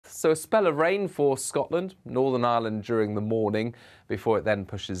So a spell of rain for Scotland, Northern Ireland during the morning before it then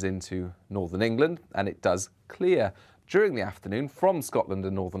pushes into Northern England, and it does clear during the afternoon from Scotland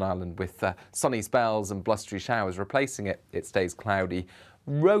and Northern Ireland with sunny spells and blustery showers replacing it. It stays cloudy,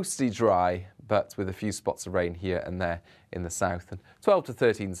 roasty dry, but with a few spots of rain here and there in the south, and 12 to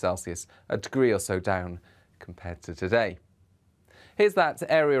 13 Celsius, a degree or so down compared to today. Here's that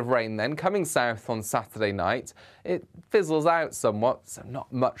area of rain then, coming south on Saturday night. It fizzles out somewhat, so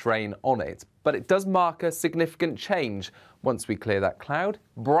not much rain on it, but it does mark a significant change once we clear that cloud.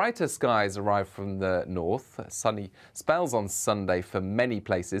 Brighter skies arrive from the north, sunny spells on Sunday for many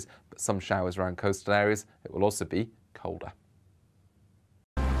places, but some showers around coastal areas. It will also be colder.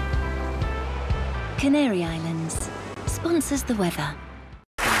 Canary Islands sponsors the weather.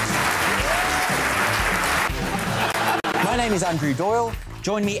 My name is Andrew Doyle.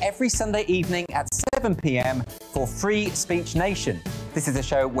 Join me every Sunday evening at 7 p.m. for Free Speech Nation. This is a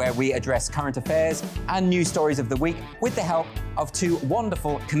show where we address current affairs and news stories of the week with the help of two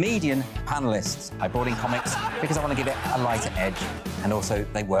wonderful comedian panellists. I brought in comics because I want to give it a lighter edge, and also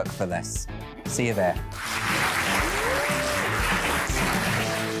they work for less. See you there.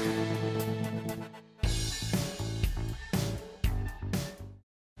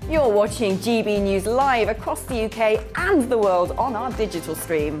 You're watching GB News live across the UK and the world on our digital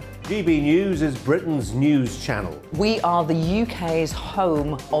stream. GB News is Britain's news channel. We are the UK's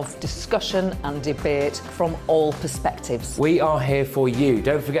home of discussion and debate from all perspectives. We are here for you.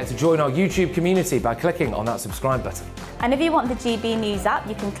 Don't forget to join our YouTube community by clicking on that subscribe button. And if you want the GB News app,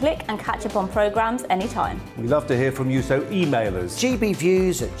 you can click and catch up on programmes anytime. We love to hear from you, so email us.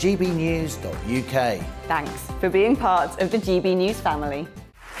 gbviews@gbnews.uk. Thanks for being part of the GB News family.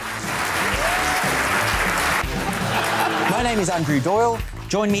 My name is Andrew Doyle.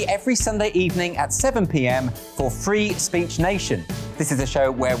 Join me every Sunday evening at 7 p.m. for Free Speech Nation. This is a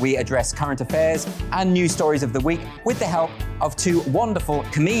show where we address current affairs and news stories of the week with the help of two wonderful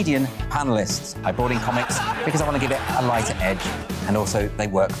comedian panellists. I brought in comics because I want to give it a lighter edge, and also they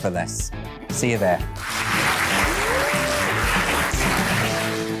work for less. See you there.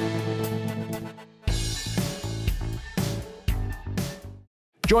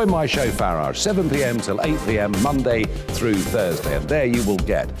 Join my show Farage, 7 p.m. till 8 p.m. Monday through Thursday, and there you will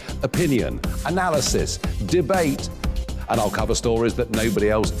get opinion, analysis, debate, and I'll cover stories that nobody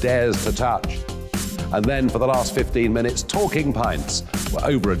else dares to touch. And then for the last 15 minutes, talking pints. We're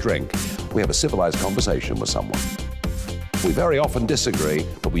over a drink. We have a civilised conversation with someone. We very often disagree,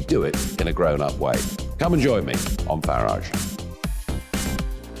 but we do it in a grown-up way. Come and join me on Farage.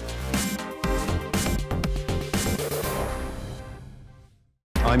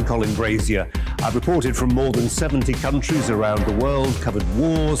 I'm Colin Brazier. I've reported from more than 70 countries around the world, covered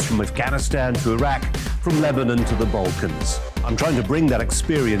wars from Afghanistan to Iraq, from Lebanon to the Balkans. I'm trying to bring that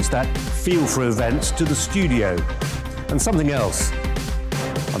experience, that feel for events, to the studio. And something else,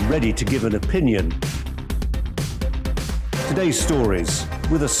 I'm ready to give an opinion. Today's stories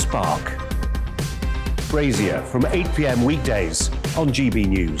with a spark. Brazier from 8 p.m. weekdays on GB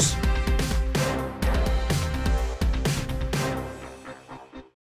News.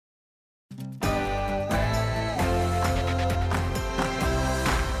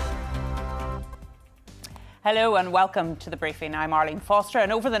 Hello and welcome to the briefing. I'm Arlene Foster,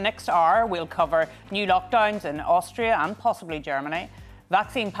 and over the next hour we'll cover new lockdowns in Austria and possibly Germany,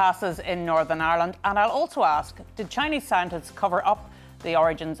 vaccine passes in Northern Ireland, and I'll also ask, did Chinese scientists cover up the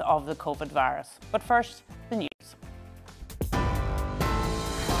origins of the COVID virus? But first, the news.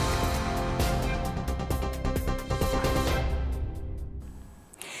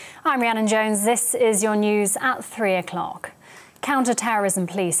 I'm Rhiannon Jones. This is your news at 3 o'clock. Counter-terrorism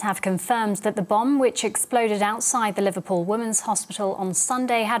police have confirmed that the bomb, which exploded outside the Liverpool Women's Hospital on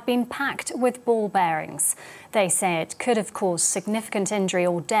Sunday, had been packed with ball bearings. They say it could have caused significant injury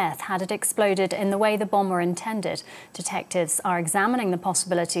or death had it exploded in the way the bomber intended. Detectives are examining the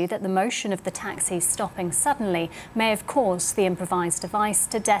possibility that the motion of the taxi stopping suddenly may have caused the improvised device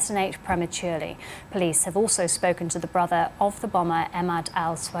to detonate prematurely. Police have also spoken to the brother of the bomber, Emad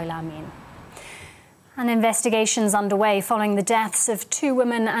al-Swailamin. An investigation's underway following the deaths of 2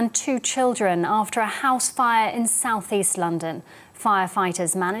 women and 2 children after a house fire in southeast London.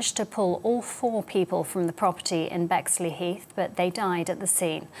 Firefighters managed to pull all 4 people from the property in Bexley Heath, but they died at the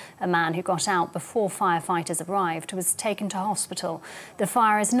scene. A man who got out before firefighters arrived was taken to hospital. The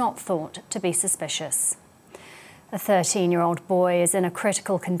fire is not thought to be suspicious. A 13-year-old boy is in a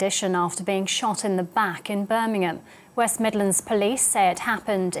critical condition after being shot in the back in Birmingham. West Midlands police say it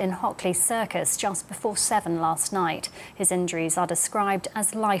happened in Hockley Circus just before 7 last night. His injuries are described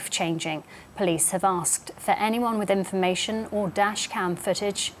as life-changing. Police have asked for anyone with information or dashcam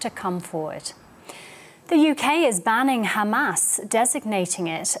footage to come forward. The UK is banning Hamas, designating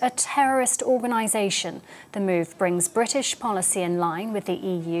it a terrorist organisation. The move brings British policy in line with the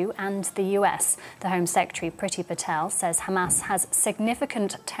EU and the US. The Home Secretary Priti Patel says Hamas has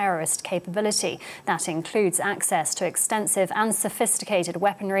significant terrorist capability. That includes access to extensive and sophisticated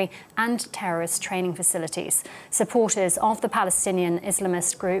weaponry and terrorist training facilities. Supporters of the Palestinian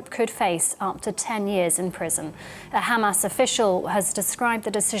Islamist group could face up to 10 years in prison. A Hamas official has described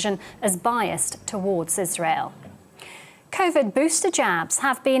the decision as biased towards Israel. COVID booster jabs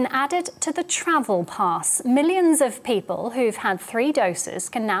have been added to the travel pass. Millions of people who've had 3 doses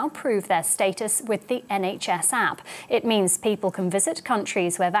can now prove their status with the NHS app. It means people can visit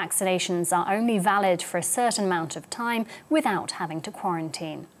countries where vaccinations are only valid for a certain amount of time without having to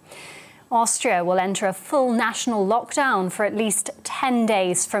quarantine. Austria will enter a full national lockdown for at least 10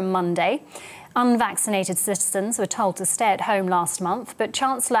 days from Monday. Unvaccinated citizens were told to stay at home last month, but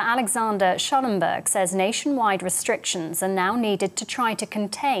Chancellor Alexander Schallenberg says nationwide restrictions are now needed to try to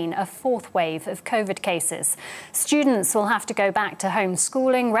contain a 4th wave of COVID cases. Students will have to go back to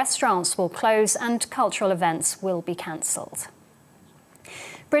homeschooling, restaurants will close, and cultural events will be cancelled.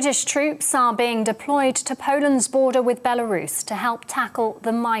 British troops are being deployed to Poland's border with Belarus to help tackle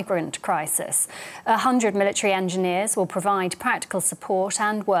the migrant crisis. 100 military engineers will provide practical support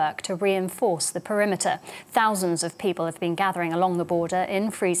and work to reinforce the perimeter. Thousands of people have been gathering along the border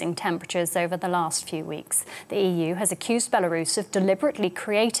in freezing temperatures over the last few weeks. The EU has accused Belarus of deliberately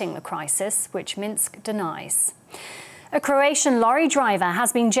creating the crisis, which Minsk denies. A Croatian lorry driver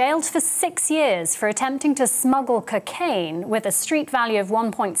has been jailed for 6 years for attempting to smuggle cocaine with a street value of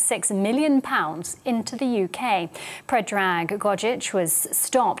 £1.6 million into the UK. Predrag Gojic was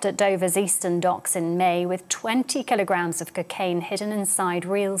stopped at Dover's eastern docks in May with 20 kilograms of cocaine hidden inside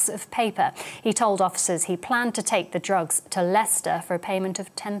reels of paper. He told officers he planned to take the drugs to Leicester for a payment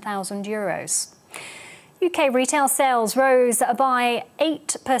of €10,000. UK retail sales rose by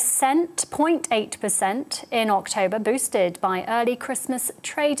 0.8% in October, boosted by early Christmas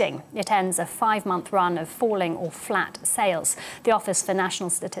trading. It ends a 5-month run of falling or flat sales. The Office for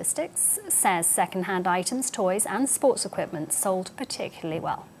National Statistics says second-hand items, toys and sports equipment sold particularly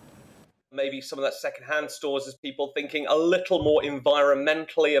well. Maybe some of that second-hand stores is people thinking a little more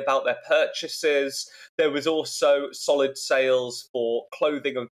environmentally about their purchases. There was also solid sales for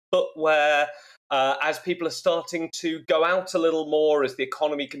clothing and footwear. As people are starting to go out a little more, as the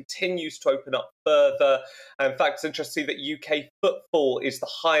economy continues to open up further. In fact, it's interesting that UK footfall is the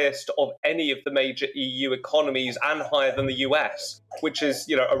highest of any of the major EU economies and higher than the US, which is,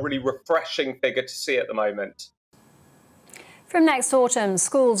 a really refreshing figure to see at the moment. From next autumn,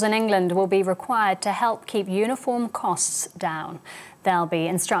 schools in England will be required to help keep uniform costs down. They'll be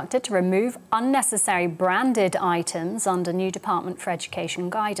instructed to remove unnecessary branded items under new Department for Education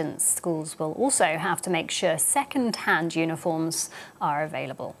guidance. Schools will also have to make sure second-hand uniforms are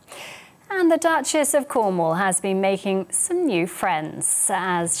available. And the Duchess of Cornwall has been making some new friends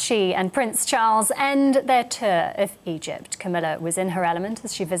as she and Prince Charles end their tour of Egypt. Camilla was in her element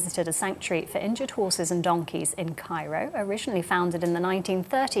as she visited a sanctuary for injured horses and donkeys in Cairo, originally founded in the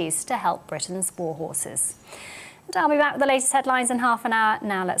 1930s to help Britain's war horses. And I'll be back with the latest headlines in half an hour.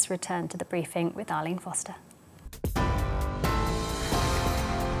 Now let's return to the briefing with Arlene Foster.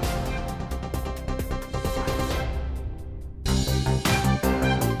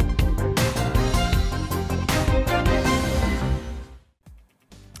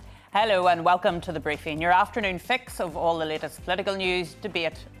 Hello and welcome to the briefing, your afternoon fix of all the latest political news,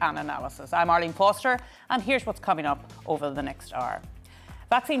 debate and analysis. I'm Arlene Foster and here's what's coming up over the next hour.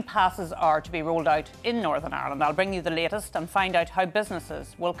 Vaccine passes are to be rolled out in Northern Ireland. I'll bring you the latest and find out how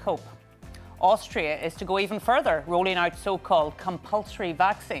businesses will cope. Austria is to go even further, rolling out so-called compulsory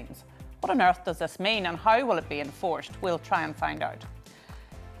vaccines. What on earth does this mean and how will it be enforced? We'll try and find out.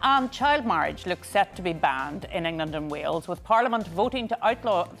 And child marriage looks set to be banned in England and Wales, with Parliament voting to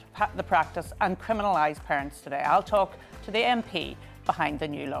outlaw the practice and criminalise parents today. I'll talk to the MP behind the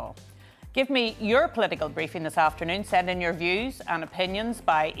new law. Give me your political briefing this afternoon. Send in your views and opinions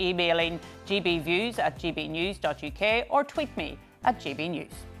by emailing gbviews@gbnews.uk or tweet me at GBNews.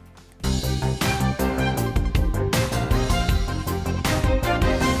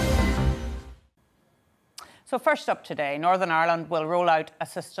 So first up today, Northern Ireland will roll out a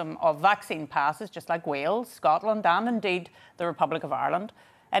system of vaccine passes, just like Wales, Scotland and indeed the Republic of Ireland.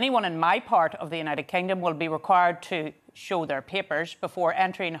 Anyone in my part of the United Kingdom will be required to show their papers before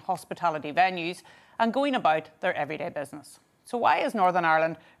entering hospitality venues and going about their everyday business. So why is Northern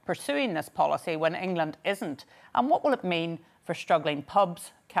Ireland pursuing this policy when England isn't? And what will it mean for struggling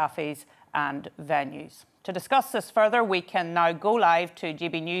pubs, cafes and venues? To discuss this further, we can now go live to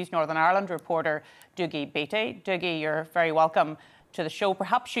GB News Northern Ireland reporter Dougie Beattie. Dougie, you're very welcome to the show.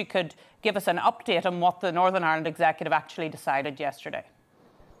 Perhaps you could give us an update on what the Northern Ireland Executive actually decided yesterday.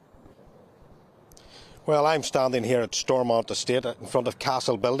 Well, I'm standing here at Stormont Estate in front of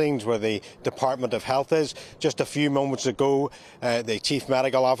Castle Buildings where the Department of Health is. Just a few moments ago, the Chief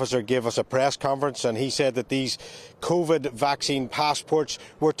Medical Officer gave us a press conference and he said that these COVID vaccine passports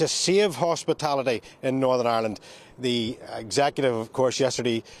were to save hospitality in Northern Ireland. The Executive, of course,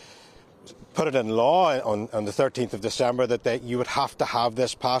 yesterday put it in law on the 13th of December that you would have to have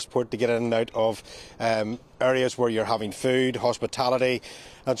this passport to get in and out of areas where you're having food, hospitality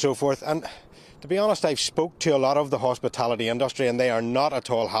and so forth. And to be honest, I've spoke to a lot of the hospitality industry and they are not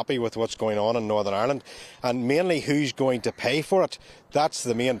at all happy with what's going on in Northern Ireland, and mainly who's going to pay for it. That's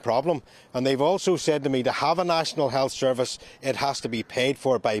the main problem. And they've also said to me to have a national health service, it has to be paid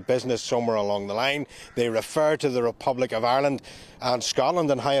for by business somewhere along the line. They refer to the Republic of Ireland and Scotland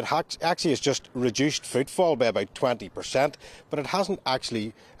and how it actually has just reduced footfall by about 20%, but it hasn't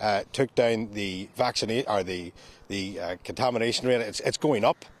actually took down the vaccination or the contamination rate. It's going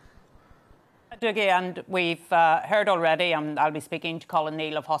up. Dougie, and we've heard already, and I'll be speaking to Colin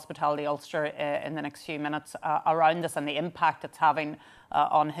Neal of Hospitality Ulster in the next few minutes around this and the impact it's having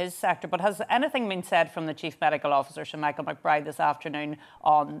on his sector. But has anything been said from the Chief Medical Officer, Sir Michael McBride, this afternoon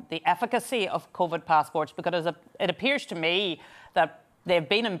on the efficacy of COVID passports? Because it appears to me that they've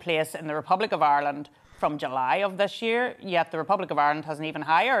been in place in the Republic of Ireland from July of this year, yet the Republic of Ireland has an even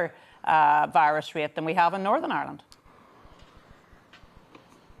higher virus rate than we have in Northern Ireland.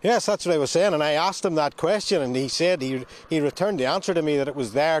 Yes, that's what I was saying, and I asked him that question and he said he returned the answer to me that it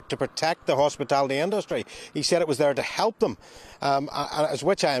was there to protect the hospitality industry. He said it was there to help them, as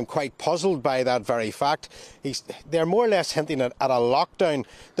which I am quite puzzled by that very fact. They're more or less hinting at a lockdown.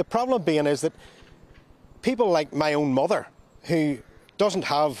 The problem being is that people like my own mother, who doesn't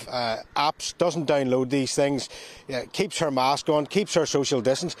have apps, doesn't download these things, keeps her mask on, keeps her social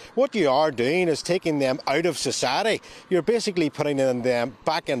distance. What you are doing is taking them out of society. You're basically putting them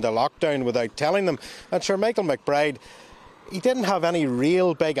back into lockdown without telling them. And Sir Michael McBride, he didn't have any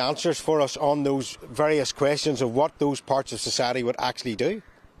real big answers for us on those various questions of what those parts of society would actually do.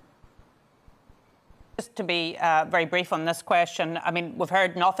 Just to be very brief on this question, I mean, we've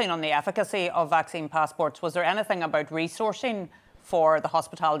heard nothing on the efficacy of vaccine passports. Was there anything about resourcing for the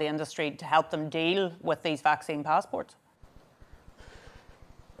hospitality industry to help them deal with these vaccine passports?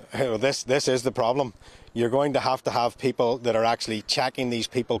 Well, this is the problem. You're going to have people that are actually checking these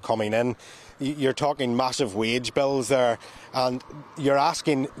people coming in. You're talking massive wage bills there, and you're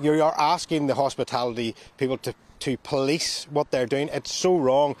asking the hospitality people to police what they're doing. It's so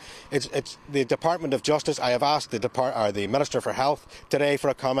wrong. It's the Department of Justice. I have asked the Minister for Health today for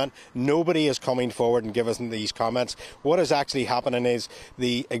a comment. Nobody is coming forward and giving us these comments. What is actually happening is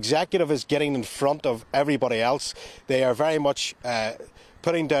the Executive is getting in front of everybody else. They are very much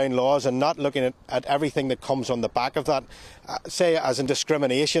putting down laws and not looking at everything that comes on the back of that. Say, as in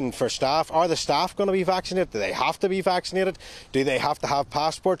discrimination for staff. Are the staff going to be vaccinated? Do they have to be vaccinated? Do they have to have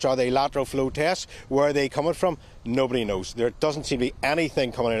passports? Are they lateral flow tests? Where are they coming from? Nobody knows. There doesn't seem to be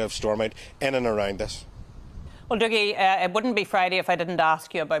anything coming out of Stormont in and around this. Well, Dougie, it wouldn't be Friday if I didn't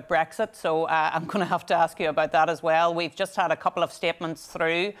ask you about Brexit, so I'm going to have to ask you about that as well. We've just had a couple of statements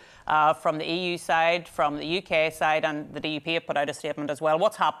through from the EU side, from the UK side, and the DUP have put out a statement as well.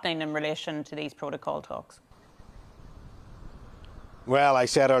 What's happening in relation to these protocol talks? Well, I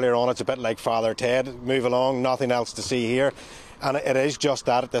said earlier on, it's a bit like Father Ted. Move along, nothing else to see here. And it is just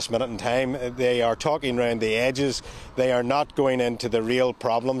that at this minute in time. They are talking around the edges. They are not going into the real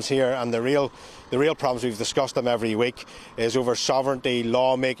problems here. And the real problems, we've discussed them every week, is over sovereignty,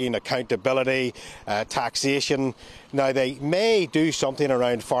 lawmaking, accountability, taxation. Now, they may do something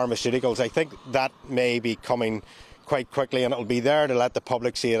around pharmaceuticals. I think that may be coming quite quickly, and it'll be there to let the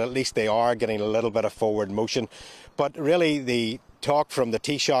public see it. At least they are getting a little bit of forward motion. But really, the talk from the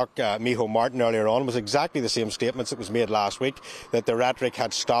Taoiseach, Micheál Martin, earlier on was exactly the same statements that was made last week, that the rhetoric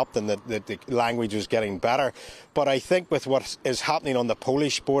had stopped and that the language was getting better. But I think with what is happening on the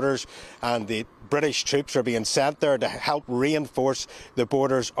Polish borders, and the British troops are being sent there to help reinforce the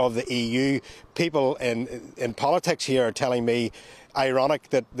borders of the EU, people in politics here are telling me, ironic,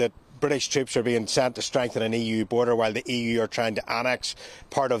 that British troops are being sent to strengthen an EU border while the EU are trying to annex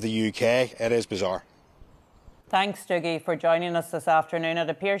part of the UK. It is bizarre. Thanks, Dougie, for joining us this afternoon. It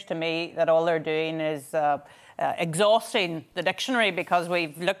appears to me that all they're doing is exhausting the dictionary, because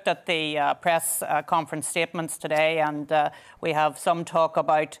we've looked at the press conference statements today, and we have some talk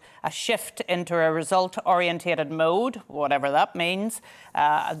about a shift into a result-orientated mode, whatever that means.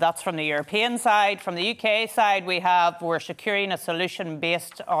 That's from the European side. From the UK side, we're securing a solution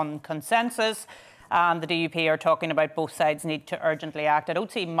based on consensus, and the DUP are talking about both sides need to urgently act. I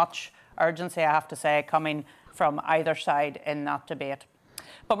don't see much urgency, I have to say, coming from either side in that debate.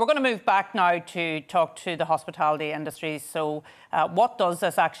 But we're going to move back now to talk to the hospitality industry. So what does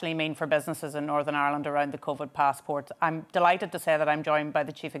this actually mean for businesses in Northern Ireland around the COVID passports? I'm delighted to say that I'm joined by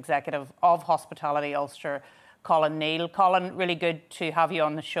the Chief Executive of Hospitality Ulster, Colin Neal. Colin, really good to have you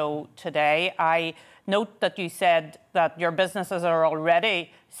on the show today. I note that you said that your businesses are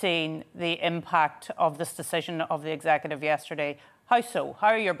already seeing the impact of this decision of the Executive yesterday. How so? How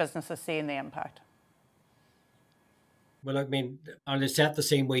are your businesses seeing the impact? Well, I mean, on the set the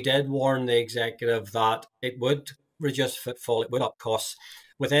scene, we did warn the Executive that it would reduce footfall, it would up costs.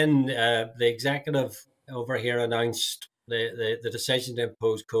 Within the Executive over here announced the decision to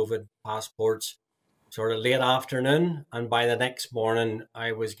impose COVID passports sort of late afternoon, and by the next morning,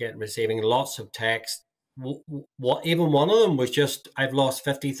 I was receiving lots of texts. Even one of them was just, I've lost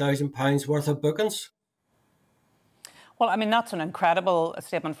 £50,000 worth of bookings. Well, I mean, that's an incredible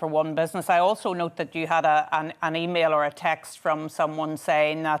statement for one business. I also note that you had an email or a text from someone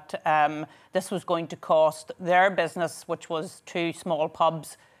saying that this was going to cost their business, which was 2 small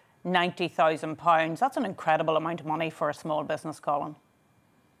pubs, £90,000. That's an incredible amount of money for a small business, Colin.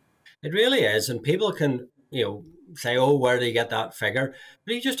 It really is. And people can, say, oh, where do you get that figure?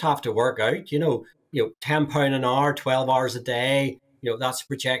 But you just have to work out, £10 an hour, 12 hours a day. That's a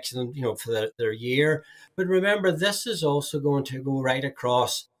projection, for their year. But remember, this is also going to go right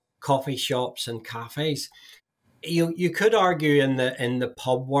across coffee shops and cafes. You could argue in the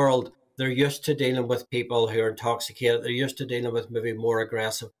pub world, they're used to dealing with people who are intoxicated. They're used to dealing with maybe more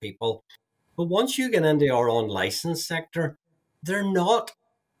aggressive people. But once you get into our unlicensed sector, they're not.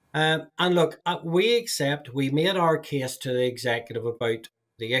 And look, we made our case to the Executive about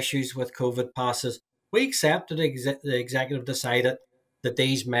the issues with COVID passes. We accepted the Executive decided that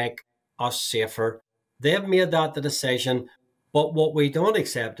these make us safer. They've made that the decision, but what we don't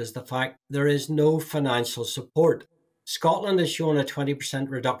accept is the fact there is no financial support. Scotland has shown a 20%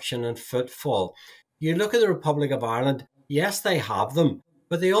 reduction in footfall. You look at the Republic of Ireland, yes, they have them,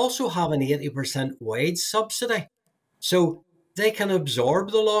 but they also have an 80% wage subsidy. So they can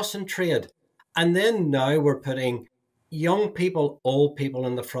absorb the loss in trade. And then now we're putting young people, old people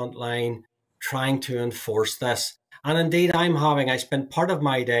in the front line, trying to enforce this. And indeed, I spent part of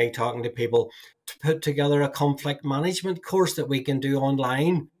my day talking to people to put together a conflict management course that we can do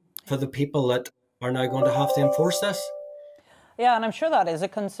online for the people that are now going to have to enforce this. Yeah, and I'm sure that is a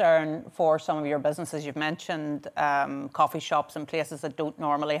concern for some of your businesses. You've mentioned coffee shops and places that don't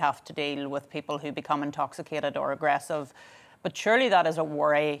normally have to deal with people who become intoxicated or aggressive. But surely that is a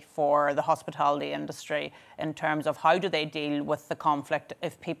worry for the hospitality industry in terms of how do they deal with the conflict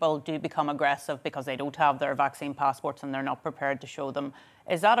if people do become aggressive because they don't have their vaccine passports and they're not prepared to show them.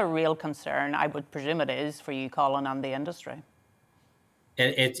 Is that a real concern? I would presume it is for you, Colin, and the industry.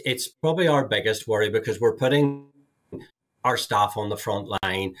 It's probably our biggest worry because we're putting our staff on the front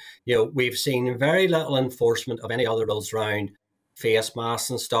line. We've seen very little enforcement of any other rules around face masks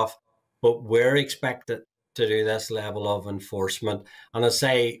and stuff, but we're expected to do this level of enforcement. And I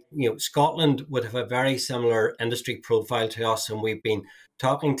say, Scotland would have a very similar industry profile to us, and we've been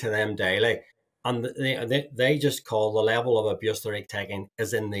talking to them daily. And they just call the level of abuse they're taking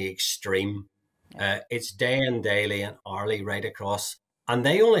is in the extreme. Yeah. It's day and daily and hourly right across. And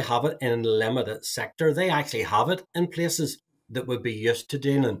they only have it in a limited sector. They actually have it in places that would be used to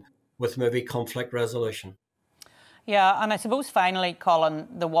dealing with maybe conflict resolution. Yeah, and I suppose finally, Colin,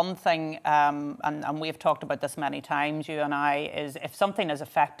 the one thing, and we've talked about this many times, you and I, is if something is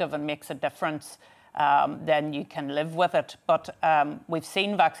effective and makes a difference, then you can live with it. But we've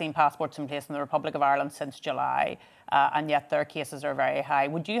seen vaccine passports in place in the Republic of Ireland since July, and yet their cases are very high.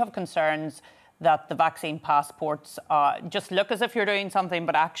 Would you have concerns that the vaccine passports just look as if you're doing something,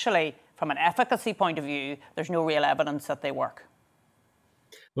 but actually, from an efficacy point of view, there's no real evidence that they work?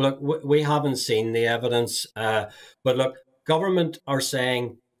 Well, look, we haven't seen the evidence, but look, government are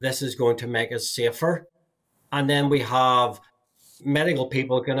saying this is going to make us safer. And then we have medical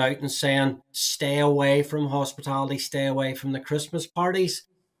people going out and saying, stay away from hospitality, stay away from the Christmas parties.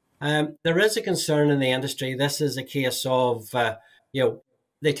 There is a concern in the industry. This is a case of,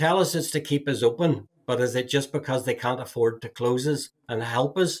 they tell us it's to keep us open, but is it just because they can't afford to close us and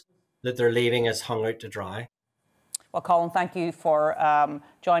help us that they're leaving us hung out to dry? Well, Colin, thank you for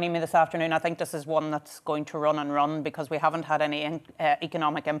joining me this afternoon. I think this is one that's going to run and run because we haven't had any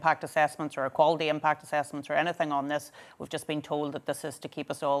economic impact assessments or quality impact assessments or anything on this. We've just been told that this is to keep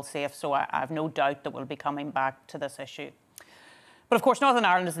us all safe. So I have no doubt that we'll be coming back to this issue. But of course, Northern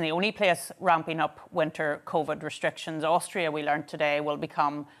Ireland isn't the only place ramping up winter COVID restrictions. Austria, we learned today, will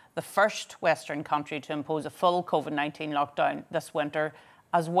become the first Western country to impose a full COVID-19 lockdown this winter,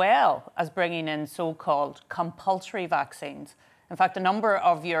 as well as bringing in so-called compulsory vaccines. In fact, a number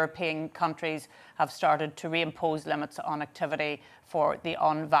of European countries have started to reimpose limits on activity for the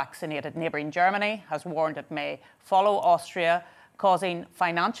unvaccinated. Neighbouring Germany has warned it may follow Austria, causing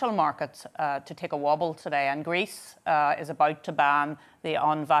financial markets to take a wobble today. And Greece is about to ban the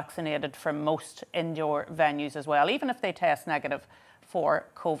unvaccinated from most indoor venues as well, even if they test negative for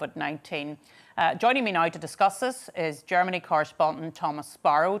COVID-19. Joining me now to discuss this is Germany correspondent Thomas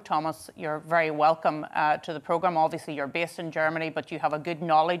Sparrow. Thomas, you're very welcome to the programme. Obviously, you're based in Germany, but you have a good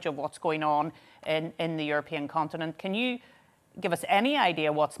knowledge of what's going on in the European continent. Can you give us any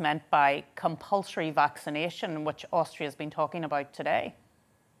idea what's meant by compulsory vaccination, which Austria has been talking about today?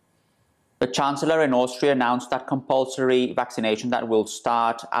 The Chancellor in Austria announced that compulsory vaccination that will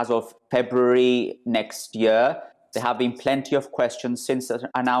start as of February next year. There have been plenty of questions since the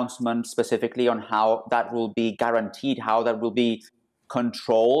announcement, specifically on how that will be guaranteed, how that will be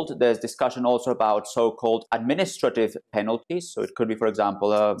controlled. There's discussion also about so-called administrative penalties. So it could be, for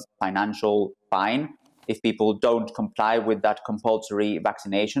example, a financial fine if people don't comply with that compulsory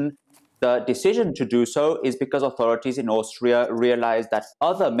vaccination. The decision to do so is because authorities in Austria realized that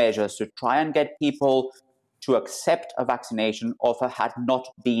other measures to try and get people to accept a vaccination offer had not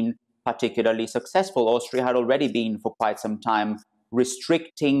been particularly successful. Austria had already been for quite some time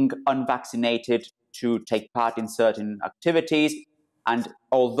restricting unvaccinated to take part in certain activities. And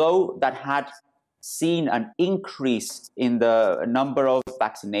although that had seen an increase in the number of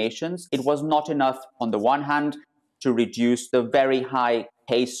vaccinations, it was not enough, on the one hand, to reduce the very high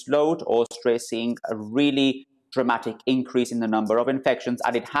caseload. Austria is seeing a really dramatic increase in the number of infections,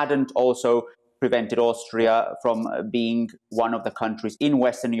 and it hadn't also prevented Austria from being one of the countries in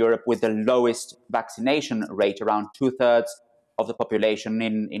Western Europe with the lowest vaccination rate, around 2/3 of the population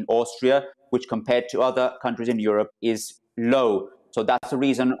in Austria, which compared to other countries in Europe is low. So that's the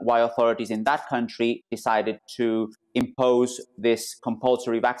reason why authorities in that country decided to impose this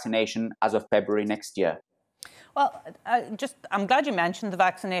compulsory vaccination as of February next year. Well, I'm glad you mentioned the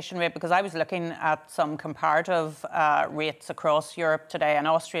vaccination rate, because I was looking at some comparative rates across Europe today, and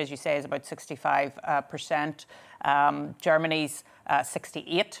Austria, as you say, is about 65%, Germany's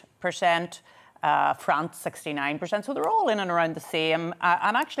 68%, France 69%, so they're all in and around the same,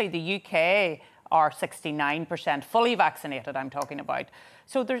 and actually the UK are 69% fully vaccinated, I'm talking about.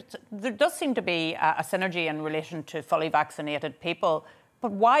 So there does seem to be a synergy in relation to fully vaccinated people.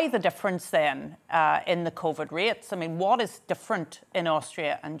 But why the difference then in the COVID rates? I mean, what is different in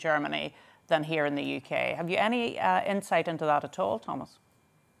Austria and Germany than here in the UK? Have you any insight into that at all, Thomas?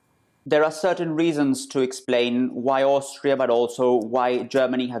 There are certain reasons to explain why Austria, but also why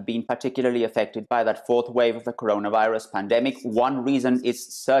Germany have been particularly affected by that fourth wave of the coronavirus pandemic. One reason is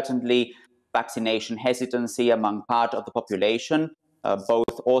certainly vaccination hesitancy among part of the population.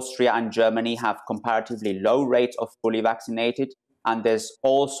 Both Austria and Germany have comparatively low rates of fully vaccinated. And there's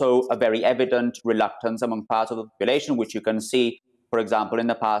also a very evident reluctance among parts of the population, which you can see, for example, in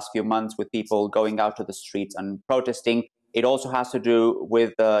the past few months with people going out to the streets and protesting. It also has to do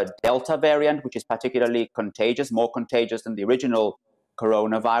with the Delta variant, which is particularly contagious, more contagious than the original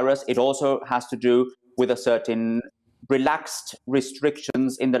coronavirus. It also has to do with a certain relaxed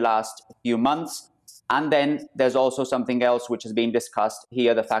restrictions in the last few months. And then there's also something else which has been discussed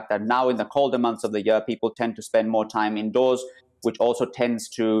here, the fact that now in the colder months of the year, people tend to spend more time indoors, which also tends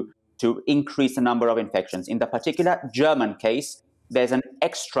to increase the number of infections. In the particular German case, there's an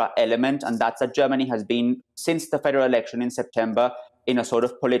extra element, and that's that Germany has been, since the federal election in September, in a sort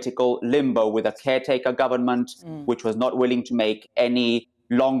of political limbo with a caretaker government, which was not willing to make any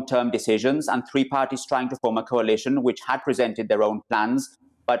long-term decisions, and three parties trying to form a coalition, which had presented their own plans,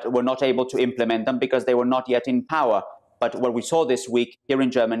 but were not able to implement them because they were not yet in power. But what we saw this week here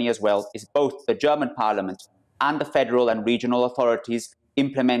in Germany as well is both the German parliament and the federal and regional authorities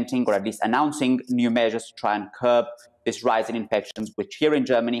implementing, or at least announcing, new measures to try and curb this rise in infections, which here in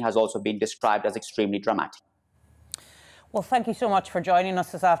Germany has also been described as extremely dramatic. Well, thank you so much for joining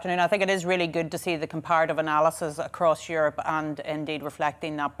us this afternoon. I think it is really good to see the comparative analysis across Europe and indeed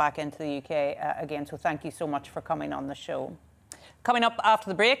reflecting that back into the UK again. So thank you so much for coming on the show. Coming up after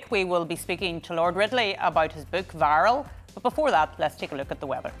the break, we will be speaking to Lord Ridley about his book, Viral. But before that, let's take a look at the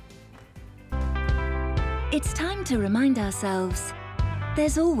weather. It's time to remind ourselves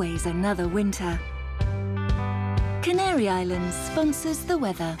there's always another winter. Canary Islands sponsors the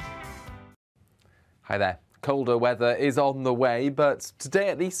weather. Hi there. Colder weather is on the way, but today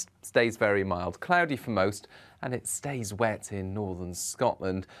at least stays very mild. Cloudy for most, and it stays wet in northern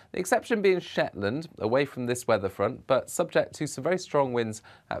Scotland. The exception being Shetland, away from this weather front, but subject to some very strong winds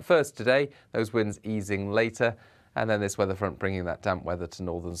at first today, those winds easing later, and then this weather front bringing that damp weather to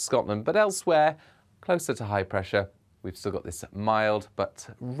northern Scotland. But elsewhere, closer to high pressure, we've still got this mild but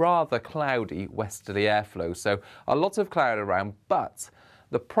rather cloudy westerly airflow. So a lot of cloud around, but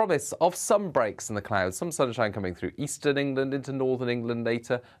the promise of some breaks in the clouds, some sunshine coming through eastern England into northern England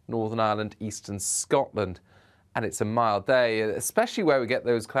later, Northern Ireland, eastern Scotland. And it's a mild day, especially where we get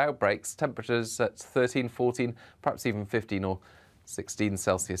those cloud breaks, temperatures at 13, 14, perhaps even 15 or 16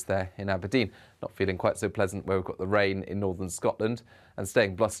 Celsius there in Aberdeen. Not feeling quite so pleasant where we've got the rain in northern Scotland and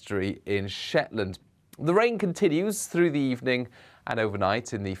staying blustery in Shetland. The rain continues through the evening and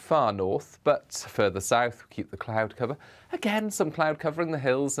overnight in the far north, but further south we keep the cloud cover. Again, some cloud covering the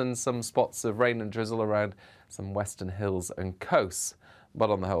hills and some spots of rain and drizzle around some western hills and coasts. But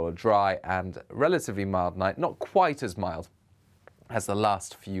on the whole, a dry and relatively mild night, not quite as mild as the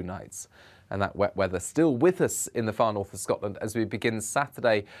last few nights. And that wet weather still with us in the far north of Scotland as we begin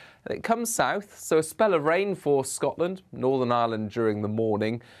Saturday. It comes south, so a spell of rain for Scotland, Northern Ireland during the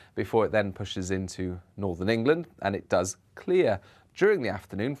morning, before it then pushes into northern England, and it does clear during the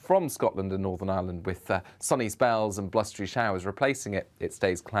afternoon from Scotland and Northern Ireland with sunny spells and blustery showers replacing it. It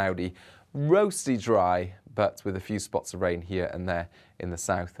stays cloudy, roasty dry, but with a few spots of rain here and there in the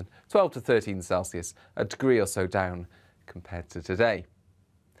south, and 12 to 13 Celsius, a degree or so down compared to today.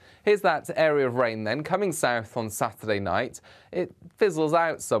 Here's that area of rain then, coming south on Saturday night. It fizzles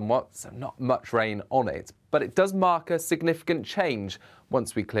out somewhat, so not much rain on it, but it does mark a significant change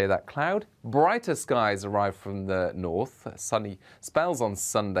once we clear that cloud. Brighter skies arrive from the north, sunny spells on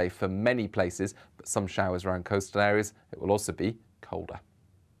Sunday for many places, but some showers around coastal areas. It will also be colder.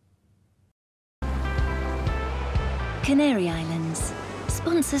 Canary Islands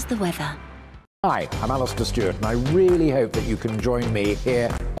sponsors the weather. Hi, I'm Alistair Stewart, and I really hope that you can join me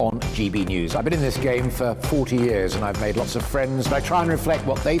here on GB News. I've been in this game for 40 years and I've made lots of friends, and I try and reflect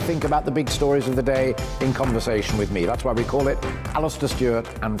what they think about the big stories of the day in conversation with me. That's why we call it Alistair Stewart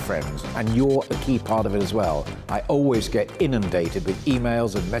and Friends, and you're a key part of it as well. I always get inundated with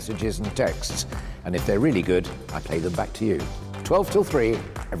emails and messages and texts, and if they're really good, I play them back to you. 12 till 3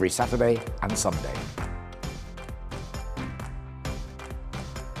 every Saturday and Sunday.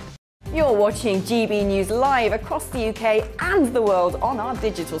 You're watching GB News live across the UK and the world on our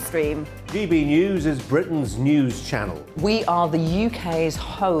digital stream. GB News is Britain's news channel. We are the UK's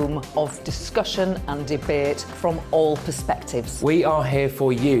home of discussion and debate from all perspectives. We are here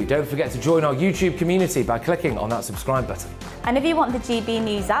for you. Don't forget to join our YouTube community by clicking on that subscribe button. And if you want the GB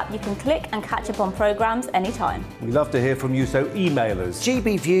News app, you can click and catch up on programmes anytime. We love to hear from you, so email us.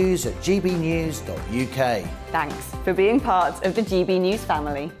 gbviews@gbnews.uk. Thanks for being part of the GB News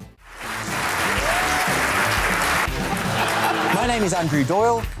family. My name is Andrew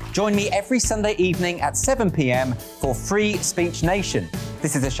Doyle. Join me every Sunday evening at 7 p.m. for Free Speech Nation.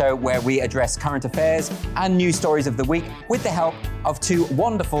 This is a show where we address current affairs and news stories of the week with the help of two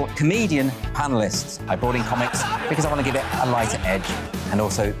wonderful comedian panellists. I brought in comics because I want to give it a lighter edge, and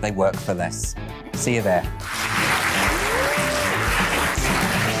also they work for less. See you there.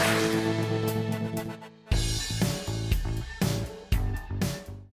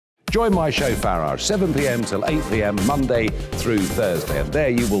 Join my show Farage, 7 p.m. till 8 p.m. Monday through Thursday, and there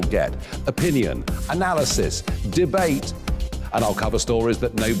you will get opinion, analysis, debate, and I'll cover stories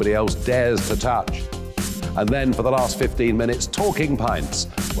that nobody else dares to touch. And then for the last 15 minutes, talking pints.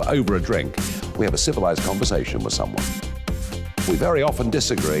 We're over a drink. We have a civilised conversation with someone. We very often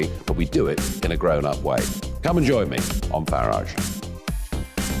disagree, but we do it in a grown-up way. Come and join me on Farage.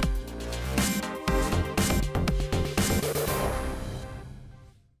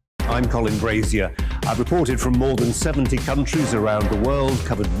 I'm Colin Brazier. I've reported from more than 70 countries around the world,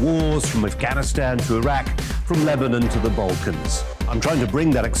 covered wars from Afghanistan to Iraq, from Lebanon to the Balkans. I'm trying to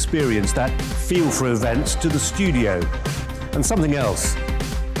bring that experience, that feel for events, to the studio. And something else,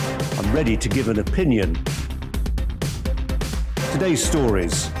 I'm ready to give an opinion. Today's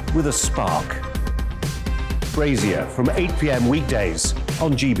stories with a spark. Brazier from 8 p.m. weekdays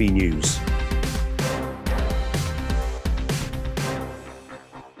on GB News.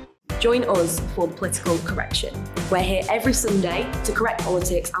 Join us for the Political Correction. We're here every Sunday to correct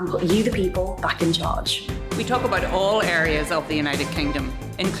politics and put you, the people, back in charge. We talk about all areas of the United Kingdom,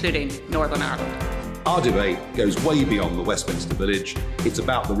 including Northern Ireland. Our debate goes way beyond the Westminster Village. It's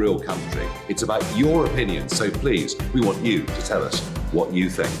about the real country. It's about your opinion. So please, we want you to tell us what you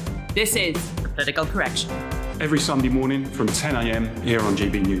think. This is The Political Correction. Every Sunday morning from 10 a.m. here on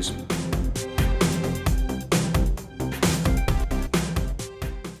GB News.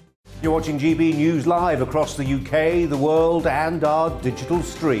 You're watching GB News live across the UK, the world, and our digital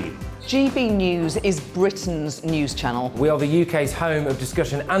stream. GB News is Britain's news channel. We are the UK's home of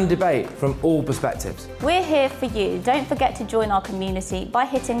discussion and debate from all perspectives. We're here for you. Don't forget to join our community by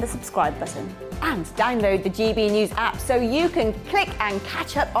hitting the subscribe button. And download the GB News app so you can click and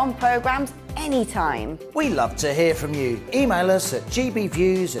catch up on programmes anytime. We love to hear from you. Email us at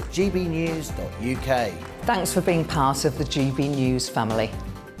gbviews@gbnews.uk. Thanks for being part of the GB News family.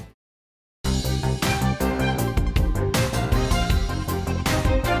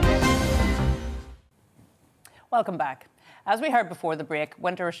 Welcome back. As we heard before the break,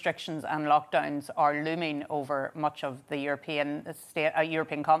 winter restrictions and lockdowns are looming over much of the European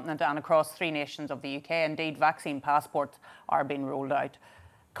continent and across 3 nations of the UK. Indeed, vaccine passports are being rolled out,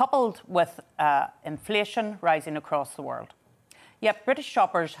 coupled with inflation rising across the world. Yet British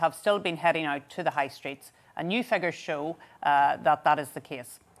shoppers have still been heading out to the high streets, and new figures show that is the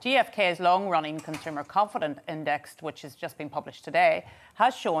case. GfK's long-running Consumer Confidence Index, which has just been published today,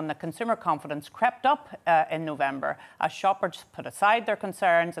 has shown that consumer confidence crept up in November as shoppers put aside their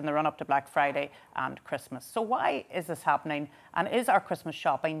concerns in the run-up to Black Friday and Christmas. So why is this happening, and is our Christmas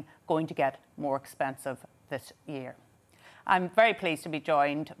shopping going to get more expensive this year? I'm very pleased to be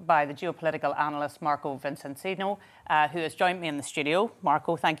joined by the geopolitical analyst Marco Vincenzino, who has joined me in the studio.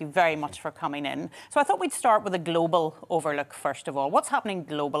 Marco, thank you very much for coming in. So I thought we'd start with a global overlook first of all. What's happening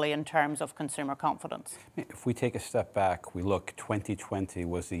globally in terms of consumer confidence? If we take a step back, we look, 2020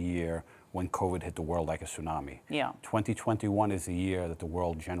 was the year when COVID hit the world like a tsunami. Yeah. 2021 is the year that the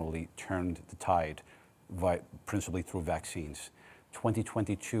world generally turned the tide, principally through vaccines.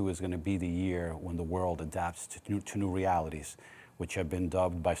 2022 is going to be the year when the world adapts to new realities, which have been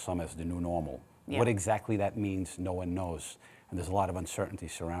dubbed by some as the new normal. Yeah. What exactly that means, no one knows, and there's a lot of uncertainty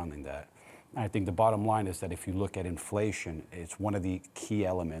surrounding that. And I think the bottom line is that if you look at inflation, it's one of the key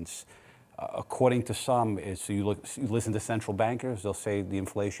elements. According to some, you listen to central bankers, they'll say the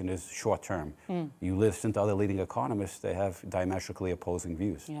inflation is short term. You listen to other leading economists, they have diametrically opposing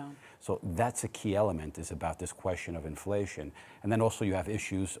views. Yeah. So that's a key element, is about this question of inflation. And then also you have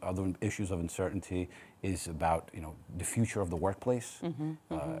other issues of uncertainty is about, the future of the workplace. And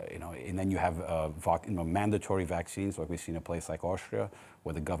then you have mandatory vaccines, like we see in a place like Austria,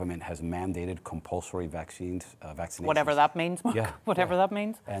 where the government has mandated compulsory vaccinations. Whatever that means, Mark. Yeah. Whatever that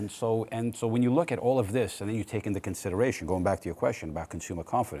means. And so when you look at all of this, and then you take into consideration, going back to your question about consumer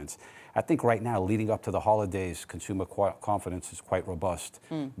confidence, I think right now, leading up to the holidays, consumer confidence is quite robust,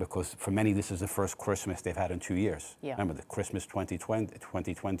 because for many, this is the first Christmas they've had in 2 years. Yeah. Remember, the Christmas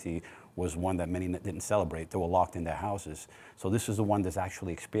 2020 was one that many didn't celebrate. They were locked in their houses. So this is the one that's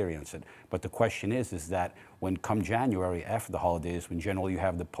actually experienced it. But the question is that when come January, after the holidays, when generally you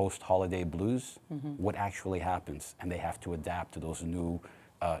have the post-holiday blues, what actually happens? And they have to adapt to those new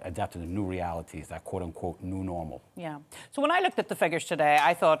adapt to the new realities, that quote-unquote new normal. Yeah. So when I looked at the figures today,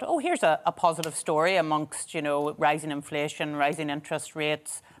 I thought, oh, here's a positive story amongst, rising inflation, rising interest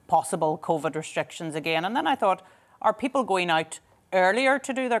rates, possible COVID restrictions again. And then I thought, are people going out earlier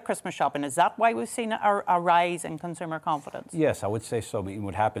to do their Christmas shopping? Is that why we've seen a rise in consumer confidence? Yes, I would say so. But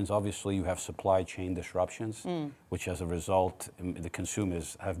what happens, obviously, you have supply chain disruptions, which as a result, the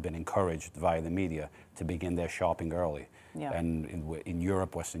consumers have been encouraged via the media to begin their shopping early. Yeah. And in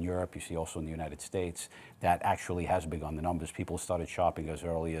Europe, Western Europe, you see also in the United States, that actually has begun. The numbers, people started shopping as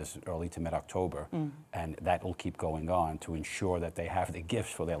early to mid-October, and that will keep going on to ensure that they have the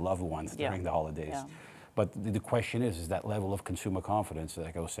gifts for their loved ones during the holidays. Yeah. But the question is that level of consumer confidence,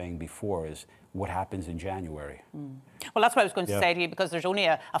 like I was saying before, is what happens in January? Well, that's what I was going to say to you, because there's only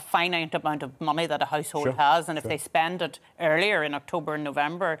a finite amount of money that a household has, and if they spend it earlier in October and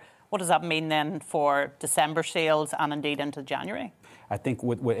November, what does that mean then for December sales and indeed into January? I think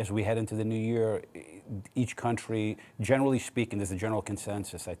as we head into the new year, each country, generally speaking, there's a general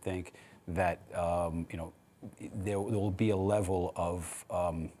consensus, I think, that there will be a level of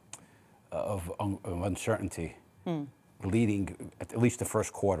uncertainty leading at least the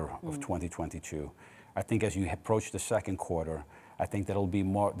first quarter of 2022. I think as you approach the second quarter, I think there'll be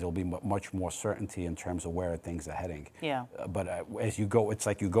much more certainty in terms of where things are heading. Yeah. But as you go, it's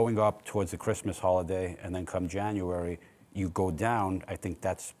like you're going up towards the Christmas holiday, and then come January, you go down. I think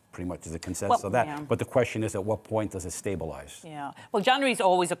that's pretty much is the consensus of that. Yeah. But the question is, at what point does it stabilise? Yeah. Well, January is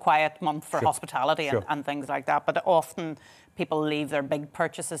always a quiet month for hospitality and things like that, but often people leave their big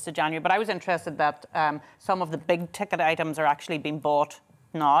purchases to January. But I was interested that some of the big ticket items are actually being bought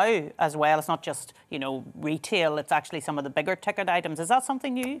now as well. It's not just, you know, retail, it's actually some of the bigger ticket items. Is that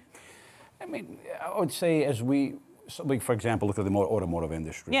something new? I mean, I would say like for example, look at the automotive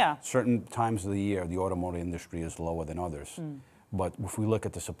industry. Yeah. Certain times of the year, the automotive industry is lower than others. But if we look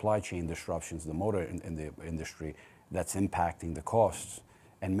at the supply chain disruptions, the motor in the industry, that's impacting the costs.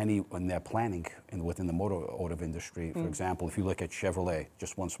 And many, when they're planning within the automotive industry, for example, if you look at Chevrolet,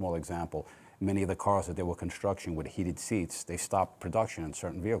 just one small example, many of the cars that they were constructing with heated seats, they stopped production in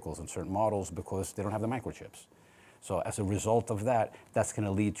certain vehicles and certain models because they don't have the microchips. So as a result of that, that's going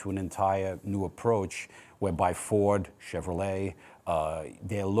to lead to an entire new approach whereby Ford, Chevrolet,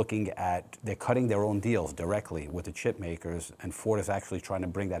 they're cutting their own deals directly with the chip makers, and Ford is actually trying to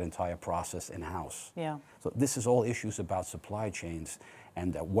bring that entire process in-house. Yeah. So this is all issues about supply chains,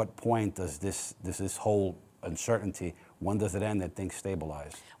 and at what point does this whole uncertainty, when does it end and things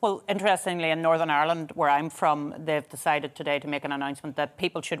stabilize? Well, interestingly, in Northern Ireland, where I'm from, they've decided today to make an announcement that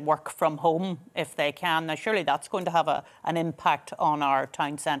people should work from home if they can. Now, surely that's going to have an impact on our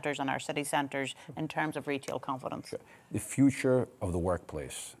town centres and our city centres in terms of retail confidence. Sure. The future of the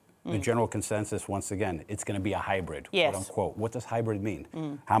workplace, the general consensus, once again, it's going to be a hybrid, quote unquote. What does hybrid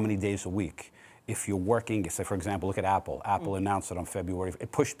mean? How many days a week? If you're working, say, for example, look at Apple. Apple announced it on February.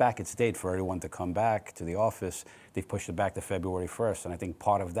 It pushed back its date for everyone to come back to the office. They've pushed it back to February 1st. And I think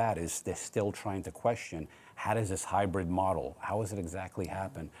part of that is they're still trying to question, how does this hybrid model, how does it exactly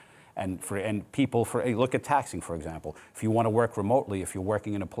happen? And people, look at taxing, for example. If you want to work remotely, if you're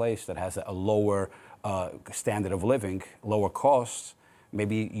working in a place that has a lower standard of living, lower costs,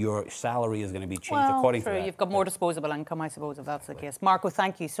 maybe your salary is going to be changed according to that. You've got more disposable income, I suppose, if that's the case. Marco,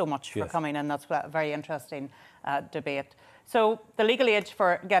 thank you so much for coming in. That's a very interesting debate. So the legal age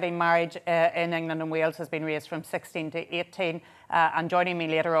for getting married in England and Wales has been raised from 16 to 18. And joining me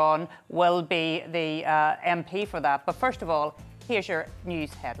later on will be the MP for that. But first of all, here's your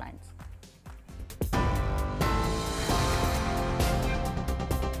news headlines.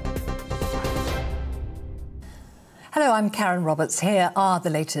 Hello, I'm Karen Roberts. Here are the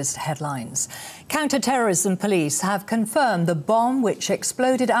latest headlines. Counter-terrorism police have confirmed the bomb which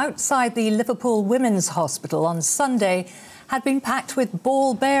exploded outside the Liverpool Women's Hospital on Sunday had been packed with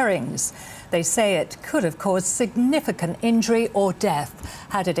ball bearings. They say it could have caused significant injury or death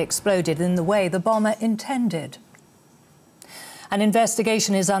had it exploded in the way the bomber intended. An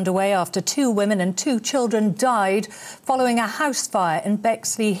investigation is underway after 2 women and 2 children died following a house fire in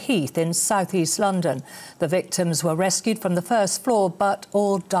Bexley Heath in southeast London. The victims were rescued from the first floor, but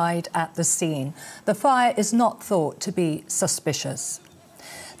all died at the scene. The fire is not thought to be suspicious.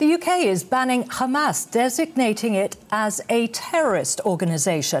 The UK is banning Hamas, designating it as a terrorist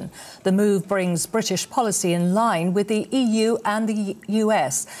organisation. The move brings British policy in line with the EU and the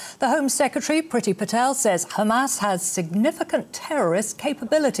US. The Home Secretary, Priti Patel, says Hamas has significant terrorist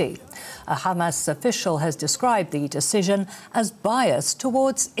capability. A Hamas official has described the decision as biased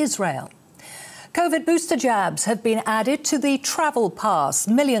towards Israel. COVID booster jabs have been added to the travel pass.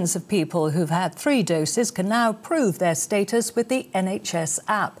 Millions of people who've had 3 doses can now prove their status with the NHS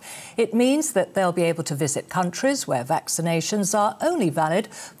app. It means that they'll be able to visit countries where vaccinations are only valid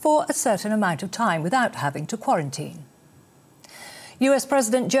for a certain amount of time without having to quarantine. US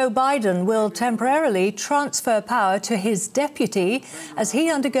President Joe Biden will temporarily transfer power to his deputy as he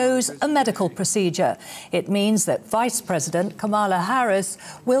undergoes a medical procedure. It means that Vice President Kamala Harris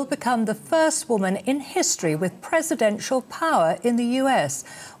will become the first woman in history with presidential power in the US.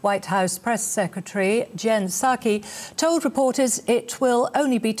 White House Press Secretary Jen Psaki told reporters it will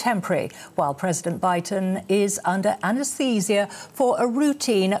only be temporary, while President Biden is under anesthesia for a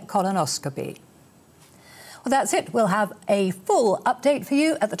routine colonoscopy. Well, that's it. We'll have a full update for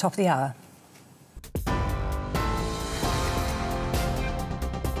you at the top of the hour.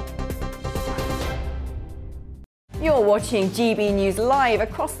 You're watching GB News live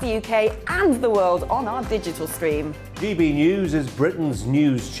across the UK and the world on our digital stream. GB News is Britain's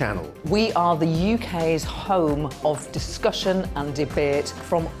news channel. We are the UK's home of discussion and debate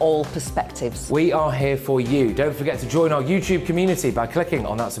from all perspectives. We are here for you. Don't forget to join our YouTube community by clicking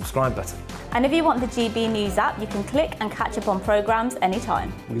on that subscribe button. And if you want the GB News app, you can click and catch up on programmes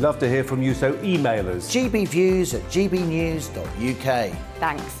anytime. We love to hear from you, so email us. gbviews@gbnews.uk.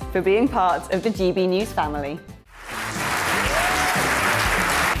 Thanks for being part of the GB News family.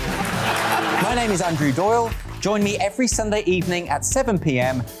 My name is Andrew Doyle. Join me every Sunday evening at 7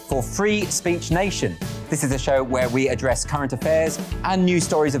 p.m. for Free Speech Nation. This is a show where we address current affairs and news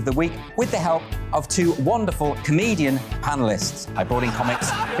stories of the week with the help of two wonderful comedian panellists. I brought in comics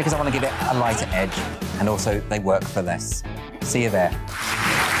because I want to give it a lighter edge, and also they work for less. See you there.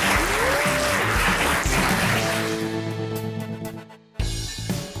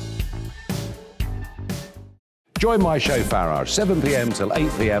 Join my show Farage, 7 p.m. till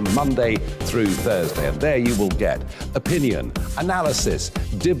 8 p.m. Monday through Thursday, and there you will get opinion, analysis,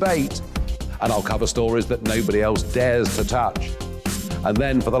 debate, and I'll cover stories that nobody else dares to touch. And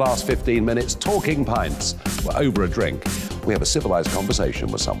then for the last 15 minutes, talking pints. We're over a drink. We have a civilized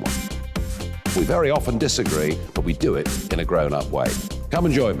conversation with someone. We very often disagree, but we do it in a grown-up way. Come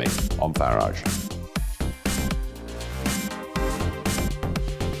and join me on Farage.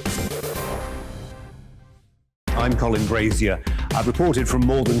 I'm Colin Brazier. I've reported from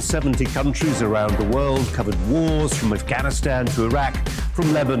more than 70 countries around the world, covered wars from Afghanistan to Iraq,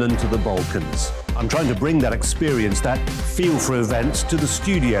 from Lebanon to the Balkans. I'm trying to bring that experience, that feel for events, to the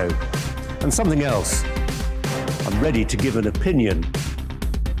studio. And something else, I'm ready to give an opinion.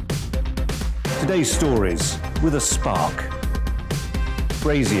 Today's stories with a spark.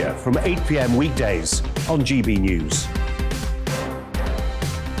 Brazier from 8 p.m. weekdays on GB News.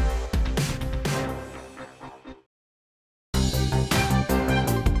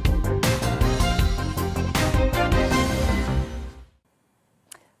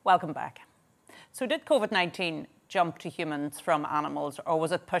 Welcome back. So did COVID-19 jump to humans from animals, or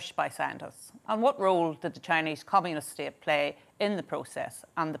was it pushed by scientists? And what role did the Chinese communist state play in the process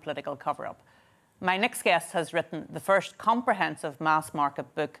and the political cover-up? My next guest has written the first comprehensive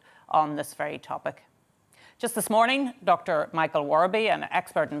mass-market book on this very topic. Just this morning, Dr. Michael Warby, an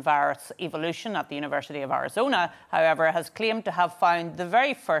expert in virus evolution at the University of Arizona, however, has claimed to have found the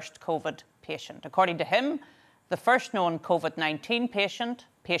very first COVID patient. According to him, the first known COVID-19 patient,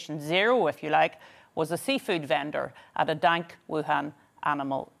 patient zero if you like, was a seafood vendor at a dank Wuhan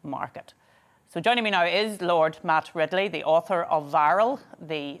animal market. So joining me now is Lord Matt Ridley, the author of Viral,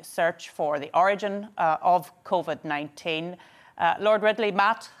 the search for the origin of COVID-19. Lord Ridley,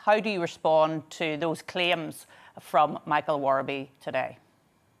 Matt, how do you respond to those claims from Michael Warby today?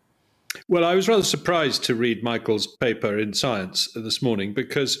 Well, I was rather surprised to read Michael's paper in Science this morning,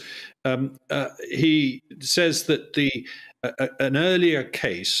 because he says that an earlier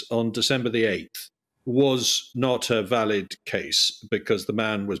case on December the 8th was not a valid case because the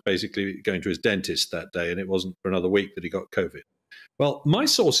man was basically going to his dentist that day and it wasn't for another week that he got COVID. Well, my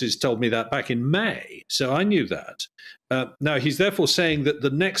sources told me that back in May, so I knew that. Now, he's therefore saying that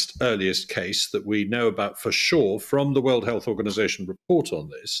the next earliest case that we know about for sure from the World Health Organization report on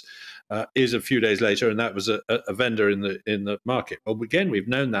this is a few days later, and that was a vendor in the market. Well, again, we've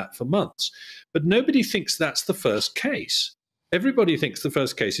known that for months, but nobody thinks that's the first case. Everybody thinks the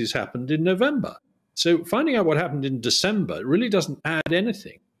first cases happened in November. So finding out what happened in December really doesn't add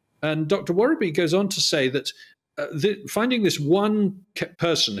anything. And Dr. Warby goes on to say that finding this one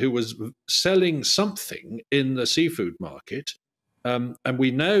person who was selling something in the seafood market, and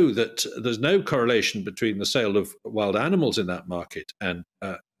we know that there's no correlation between the sale of wild animals in that market and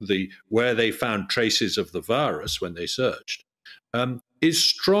where they found traces of the virus when they searched, is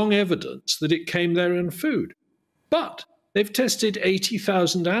strong evidence that it came there in food. But they've tested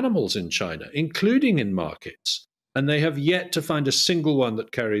 80,000 animals in China, including in markets, and they have yet to find a single one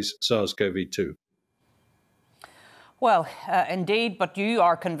that carries SARS-CoV-2. Well, indeed, but you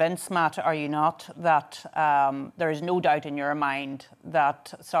are convinced, Matt, are you not, that there is no doubt in your mind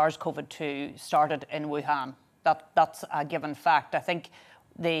that SARS-CoV-2 started in Wuhan? That's a given fact. I think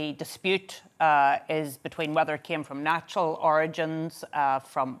the dispute is between whether it came from natural origins,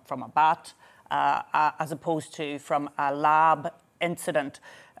 from a bat, as opposed to from a lab incident.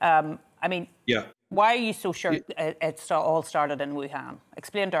 I mean, yeah. Why are you so sure it all started in Wuhan?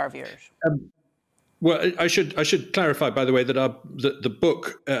 Explain to our viewers. Well, I should clarify, by the way, that the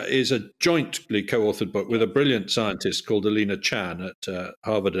book is a jointly co-authored book with a brilliant scientist called Alina Chan at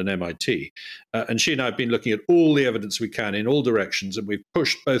Harvard and MIT. And she and I have been looking at all the evidence we can in all directions, and we've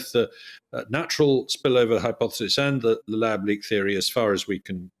pushed both the natural spillover hypothesis and the lab leak theory as far as we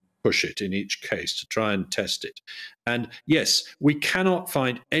can push it in each case to try and test it. And yes, we cannot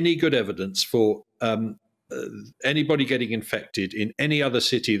find any good evidence for anybody getting infected in any other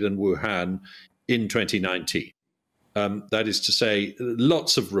city than Wuhan in 2019. That is to say,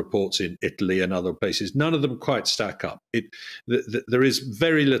 lots of reports in Italy and other places, none of them quite stack up. There is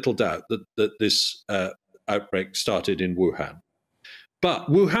very little doubt that this outbreak started in Wuhan. But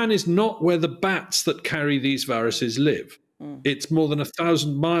Wuhan is not where the bats that carry these viruses live. It's more than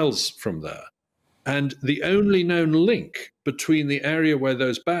 1,000 miles from there. And the only known link between the area where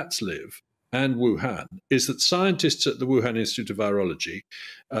those bats live and Wuhan is that scientists at the Wuhan Institute of Virology,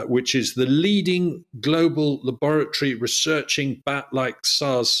 which is the leading global laboratory researching bat-like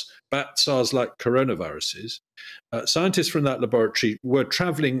SARS-like coronaviruses, scientists from that laboratory were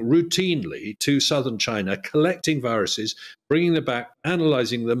traveling routinely to southern China, collecting viruses, bringing them back,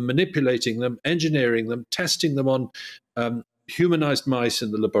 analyzing them, manipulating them, engineering them, testing them on humanized mice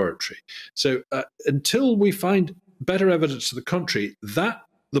in the laboratory. So until we find better evidence to the contrary, that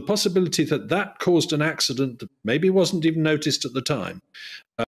the possibility that that caused an accident that maybe wasn't even noticed at the time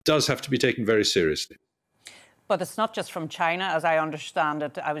does have to be taken very seriously. But it's not just from China, as I understand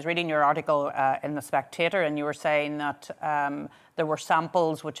it. I was reading your article in The Spectator, and you were saying that there were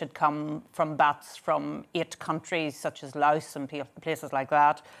samples which had come from bats from 8 countries, such as Laos and places like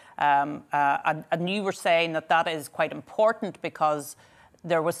that. And you were saying that that is quite important because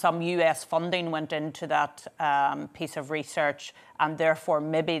there was some US funding went into that piece of research, and therefore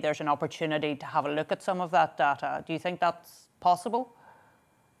maybe there's an opportunity to have a look at some of that data. Do you think that's possible?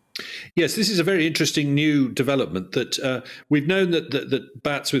 Yes, this is a very interesting new development that we've known that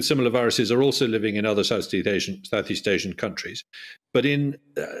bats with similar viruses are also living in other Southeast Asian countries. But in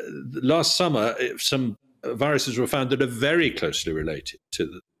last summer, some viruses were found that are very closely related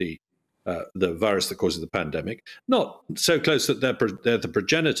to the virus that causes the pandemic. Not so close that they're the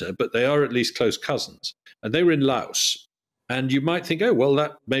progenitor, but they are at least close cousins. And they were in Laos. And you might think, oh, well,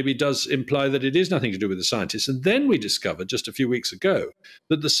 that maybe does imply that it is nothing to do with the scientists. And then we discovered just a few weeks ago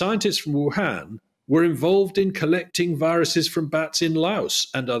that the scientists from Wuhan were involved in collecting viruses from bats in Laos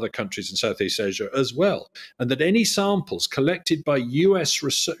and other countries in Southeast Asia as well. And that any samples collected by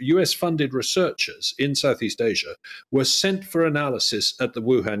US-funded researchers in Southeast Asia were sent for analysis at the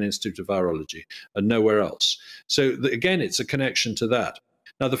Wuhan Institute of Virology and nowhere else. So again, it's a connection to that.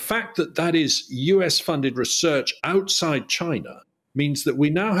 Now, the fact that that is US-funded research outside China means that we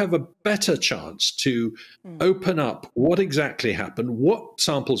now have a better chance to open up what exactly happened, what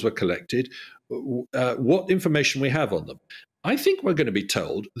samples were collected, what information we have on them. I think we're going to be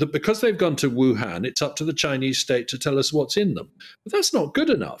told that because they've gone to Wuhan, it's up to the Chinese state to tell us what's in them. But that's not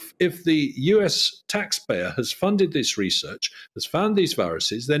good enough. If the US taxpayer has funded this research, has found these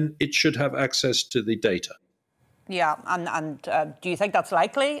viruses, then it should have access to the data. Yeah, and do you think that's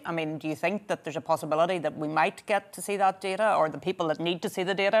likely? I mean, do you think that there's a possibility that we might get to see that data, or the people that need to see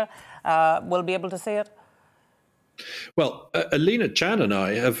the data will be able to see it? Well, Alina Chan and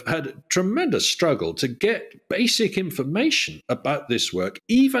I have had a tremendous struggle to get basic information about this work,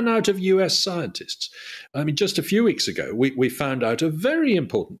 even out of US scientists. I mean, just a few weeks ago, we found out a very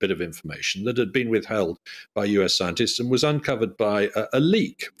important bit of information that had been withheld by US scientists and was uncovered by a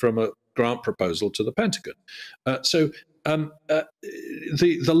leak from a grant proposal to the Pentagon. So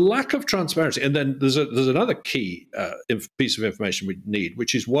the lack of transparency, and then there's another key piece of information we need,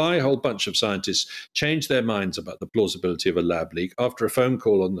 which is why a whole bunch of scientists changed their minds about the plausibility of a lab leak after a phone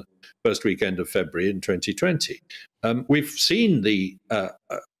call on the first weekend of February in 2020. We've seen the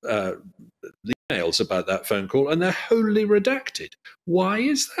emails about that phone call, and they're wholly redacted. Why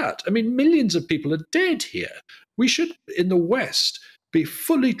is that? I mean, millions of people are dead here. We should, in the West, be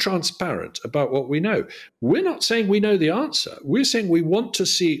fully transparent about what we know. We're not saying we know the answer. We're saying we want to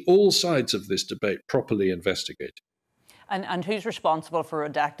see all sides of this debate properly investigated. And who's responsible for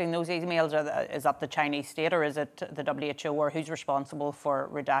redacting those emails? Is that the Chinese state, or is it the WHO, or who's responsible for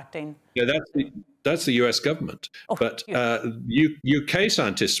redacting? Yeah, that's the US government. Oh, but UK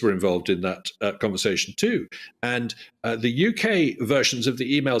scientists were involved in that conversation too. And the UK versions of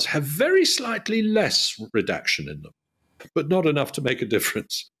the emails have very slightly less redaction in them, but not enough to make a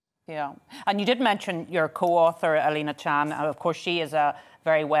difference. Yeah. And you did mention your co-author, Alina Chan. Of course, she is a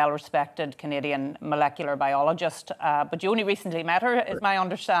very well-respected Canadian molecular biologist, but you only recently met her, is my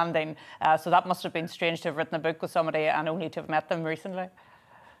understanding. So that must have been strange to have written a book with somebody and only to have met them recently.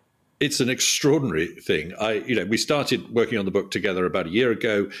 It's an extraordinary thing. We started working on the book together about a year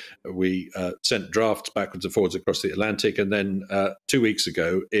ago. We sent drafts backwards and forwards across the Atlantic, and then 2 weeks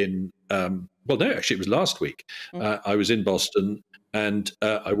ago well, no, actually, it was last week. I was in Boston, and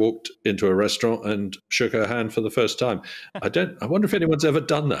I walked into a restaurant and shook her hand for the first time. I wonder if anyone's ever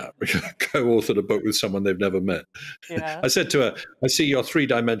done that, co-authored a book with someone they've never met. Yeah. I said to her, I see you're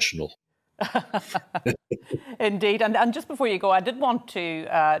three-dimensional. Indeed. And just before you go, I did want to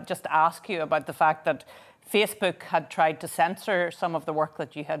just ask you about the fact that Facebook had tried to censor some of the work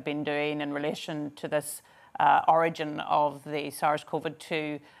that you had been doing in relation to this origin of the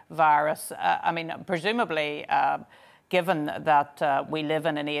SARS-CoV-2 virus. I mean, presumably, given that we live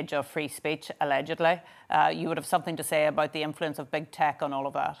in an age of free speech, allegedly, you would have something to say about the influence of big tech on all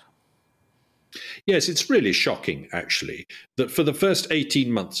of that. Yes, it's really shocking, actually, that for the first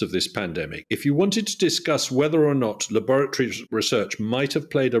 18 months of this pandemic, if you wanted to discuss whether or not laboratory research might have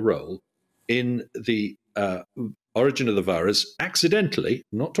played a role in the origin of the virus accidentally,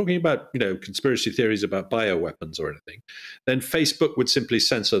 I'm not talking about, conspiracy theories about bioweapons or anything, then Facebook would simply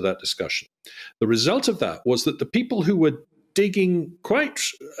censor that discussion. The result of that was that the people who were digging quite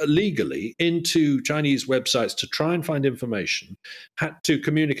legally into Chinese websites to try and find information had to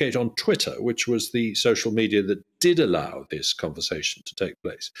communicate on Twitter, which was the social media that did allow this conversation to take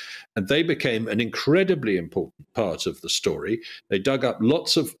place. And they became an incredibly important part of the story. They dug up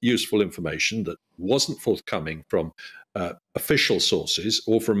lots of useful information that wasn't forthcoming from official sources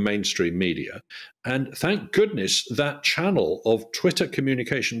or from mainstream media. And thank goodness that channel of Twitter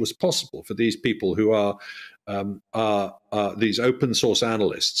communication was possible for these people who are these open source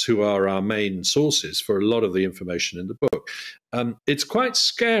analysts who are our main sources for a lot of the information in the book. It's quite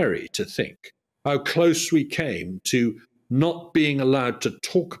scary to think how close we came to not being allowed to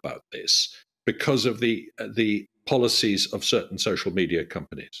talk about this because of the policies of certain social media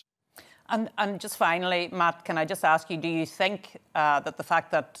companies. And just finally, Matt, can I just ask you, do you think that the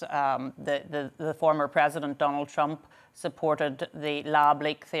fact that the former President Donald Trump supported the lab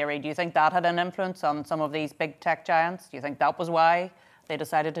leak theory, do you think that had an influence on some of these big tech giants? Do you think that was why they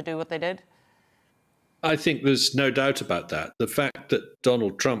decided to do what they did? I think there's no doubt about that. The fact that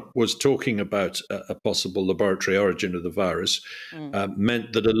Donald Trump was talking about a possible laboratory origin of the virus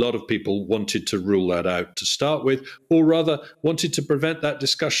meant that a lot of people wanted to rule that out to start with, or rather wanted to prevent that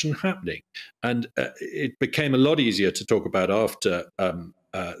discussion happening. And it became a lot easier to talk about after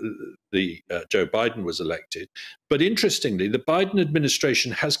Joe Biden was elected. But interestingly, the Biden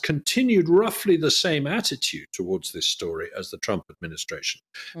administration has continued roughly the same attitude towards this story as the Trump administration.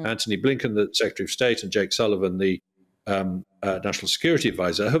 Antony Blinken, the Secretary of State, and Jake Sullivan, the National Security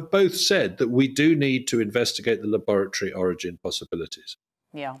Advisor, have both said that we do need to investigate the laboratory origin possibilities.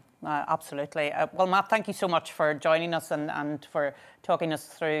 Yeah, absolutely. Well, Matt, thank you so much for joining us and for talking us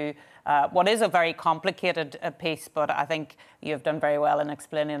through what is a very complicated piece, but I think you've done very well in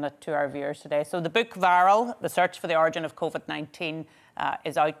explaining it to our viewers today. So the book Viral, The Search for the Origin of COVID-19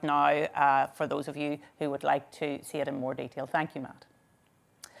 is out now for those of you who would like to see it in more detail. Thank you, Matt.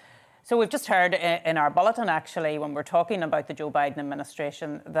 So we've just heard in our bulletin, actually, when we're talking about the Joe Biden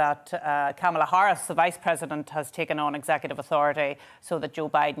administration, that Kamala Harris, the Vice President, has taken on executive authority so that Joe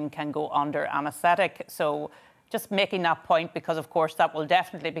Biden can go under anaesthetic. So just making that point, because, of course, that will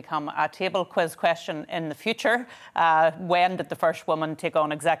definitely become a table quiz question in the future. When did the first woman take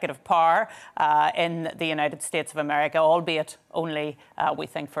on executive power in the United States of America, albeit only, we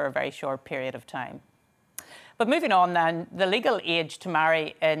think, for a very short period of time? But moving on then, the legal age to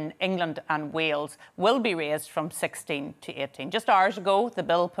marry in England and Wales will be raised from 16 to 18. Just hours ago, the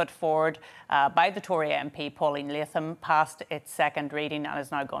bill put forward by the Tory MP Pauline Latham passed its second reading and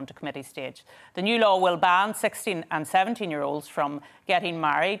has now gone to committee stage. The new law will ban 16 and 17-year-olds from getting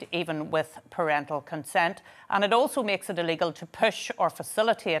married, even with parental consent, and it also makes it illegal to push or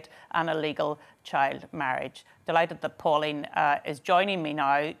facilitate an illegal child marriage. Delighted that Pauline is joining me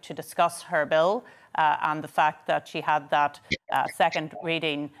now to discuss her bill and the fact that she had that second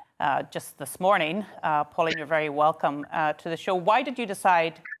reading just this morning. Pauline, you're very welcome to the show. Why did you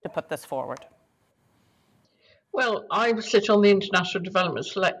decide to put this forward? Well, I sit on the International Development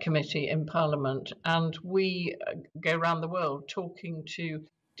Select Committee in Parliament, and we go around the world talking to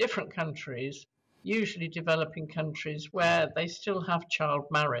different countries, usually developing countries, where they still have child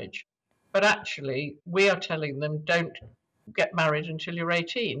marriage. But actually, we are telling them, don't get married until you're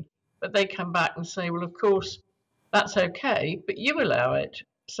 18. But they come back and say, well, of course, that's okay, but you allow it.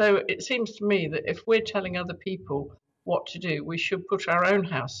 So it seems to me that if we're telling other people what to do, we should put our own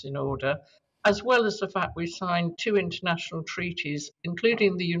house in order, as well as the fact we've signed 2 international treaties,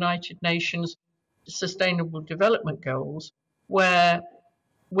 including the United Nations Sustainable Development Goals, where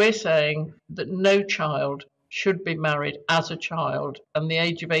we're saying that no child should be married as a child, and the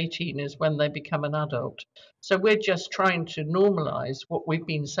age of 18 is when they become an adult. So we're just trying to normalise what we've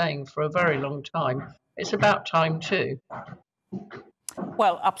been saying for a very long time. It's about time too.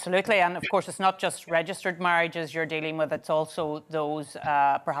 Well, absolutely. And of course, it's not just registered marriages you're dealing with, it's also those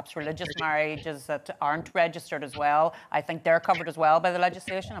perhaps religious marriages that aren't registered as well. I think they're covered as well by the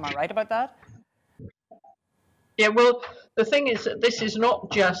legislation. Am I right about that? Yeah, well, the thing is that this is not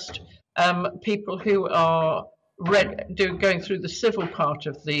just people who are going through the civil part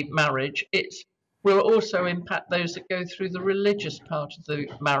of the marriage. It will also impact those that go through the religious part of the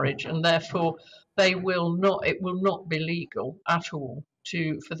marriage, and therefore it will not be legal at all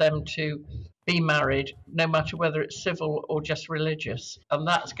for them to be married, no matter whether it's civil or just religious. And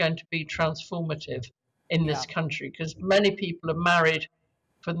that's going to be transformative in this country, because many people are married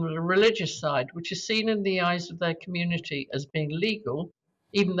from the religious side, which is seen in the eyes of their community as being legal,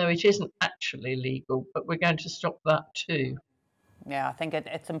 even though it isn't actually legal. But we're going to stop that too. Yeah, I think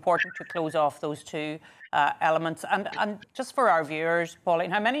it's important to close off those two elements. And just for our viewers,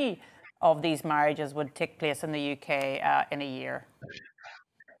 Pauline, how many of these marriages would take place in the UK in a year?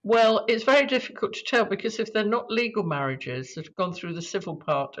 Well, it's very difficult to tell, because if they're not legal marriages that have gone through the civil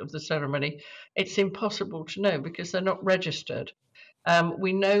part of the ceremony, it's impossible to know because they're not registered.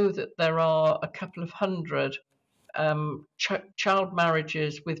 We know that there are a couple of hundred child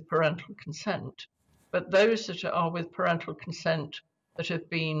marriages with parental consent, but those that are with parental consent that have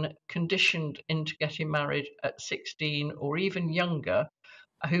been conditioned into getting married at 16 or even younger,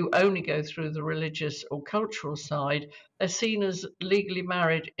 who only go through the religious or cultural side, they're seen as legally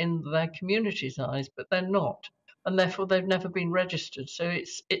married in their community's eyes, but they're not, and therefore they've never been registered. So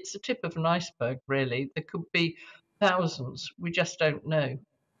it's the tip of an iceberg, really. There could be thousands. We just don't know.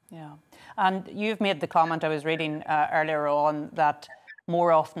 Yeah, and you've made the comment I was reading earlier on that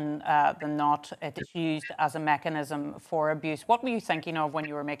more often than not, it is used as a mechanism for abuse. What were you thinking of when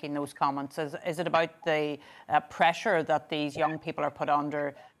you were making those comments? Is it about the pressure that these young people are put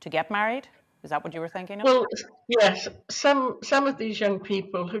under to get married? Is that what you were thinking of? Well, yes. Some of these young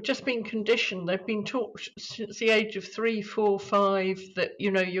people have just been conditioned. They've been taught since the age of 3, 4, 5 that,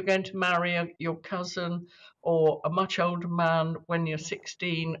 you know, you're going to marry your cousin or a much older man when you're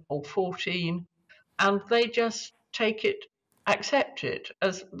 16 or 14, and they just take it, accept it,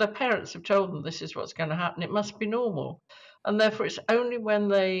 as their parents have told them this is what's going to happen. It must be normal. And therefore it's only when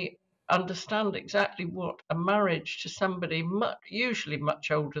they understand exactly what a marriage to somebody usually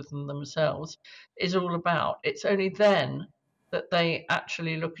much older than themselves is all about, it's only then that they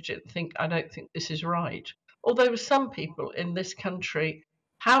actually look at it and think, I don't think this is right. Although some people in this country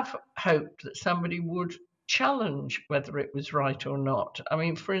have hoped that somebody would challenge whether it was right or not. I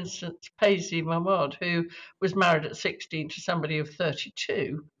mean, for instance, Paisley Mahmood, who was married at 16 to somebody of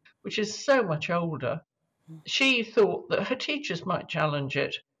 32, which is so much older, she thought that her teachers might challenge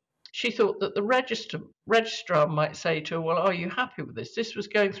it. She thought that the registrar might say to her, well, are you happy with this? This was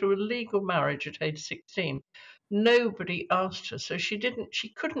going through a legal marriage at age 16. Nobody asked her, so she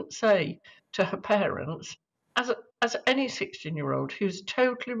couldn't say to her parents, as any 16-year-old who's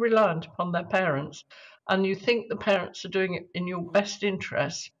totally reliant upon their parents, and you think the parents are doing it in your best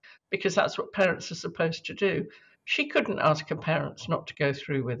interest because that's what parents are supposed to do. She couldn't ask her parents not to go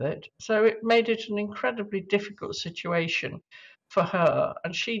through with it. So it made it an incredibly difficult situation for her.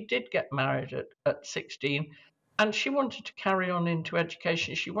 And she did get married at 16, and she wanted to carry on into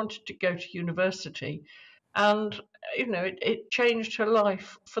education. She wanted to go to university. And, you know, it changed her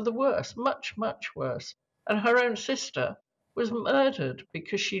life for the worse, much, much worse. And her own sister was murdered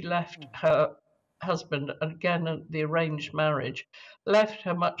because she left her husband, and again, the arranged marriage, left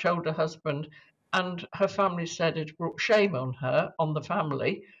her much older husband, and her family said it brought shame on her, on the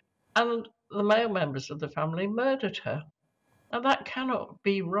family, and the male members of the family murdered her. And that cannot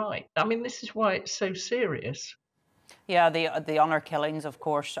be right. I mean, this is why it's so serious. Yeah, the honour killings, of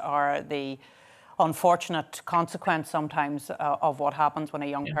course, are the unfortunate consequence sometimes of what happens when a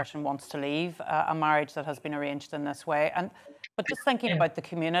young person wants to leave a marriage that has been arranged in this way. But just thinking about the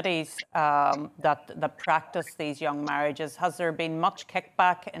communities that practice these young marriages, has there been much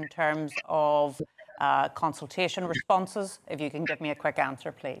kickback in terms of consultation responses? If you can give me a quick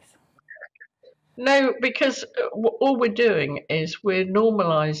answer, please. No, because all we're doing is we're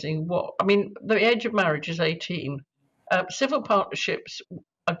normalising the age of marriage is 18. Civil partnerships,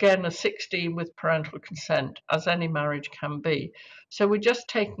 again, are 16 with parental consent, as any marriage can be. So we're just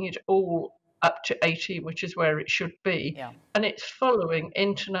taking it all up to 18, which is where it should be. Yeah. And it's following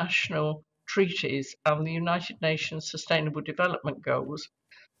international treaties and the United Nations Sustainable Development Goals.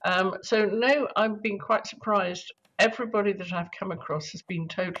 So no, I've been quite surprised. Everybody that I've come across has been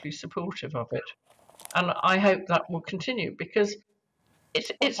totally supportive of it. And I hope that will continue, because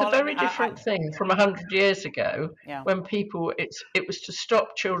it's a very different thing from 100 years ago, when it was to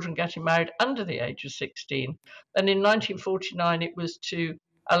stop children getting married under the age of 16. And in 1949, it was to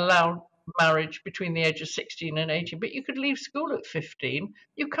allow marriage between the age of 16 and 18. But you could leave school at 15.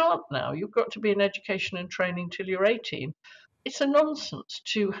 You can't now. You've got to be in education and training till you're 18. It's a nonsense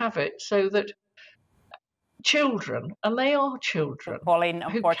to have it so that children, and they are children, Pauline,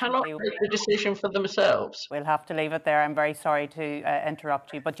 who cannot make the decision for themselves. We'll have to leave it there. I'm very sorry to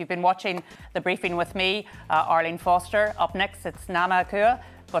interrupt you, but you've been watching The Briefing with me, Arlene Foster. Up next, it's Nana Akua,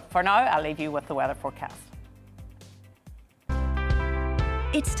 but for now, I'll leave you with the weather forecast.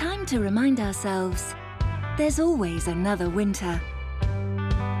 It's time to remind ourselves there's always another winter.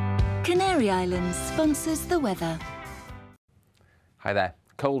 Canary Islands sponsors the weather. Hi there.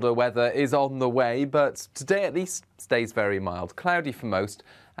 Colder weather is on the way, but today at least stays very mild. Cloudy for most,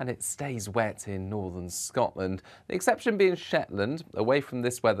 and it stays wet in northern Scotland. The exception being Shetland, away from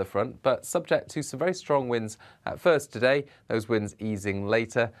this weather front, but subject to some very strong winds at first today, those winds easing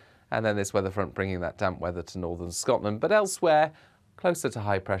later, and then this weather front bringing that damp weather to northern Scotland. But elsewhere, closer to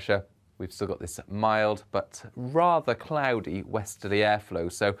high pressure, we've still got this mild but rather cloudy westerly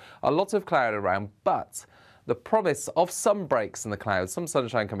airflow. So a lot of cloud around, but the promise of some breaks in the clouds, some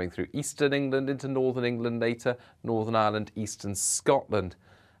sunshine coming through eastern England into northern England later, Northern Ireland, eastern Scotland.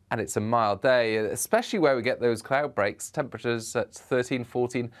 And it's a mild day, especially where we get those cloud breaks, temperatures at 13,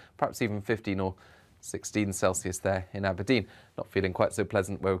 14, perhaps even 15 or 16 Celsius there in Aberdeen. Not feeling quite so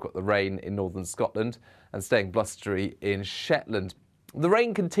pleasant where we've got the rain in northern Scotland and staying blustery in Shetland. The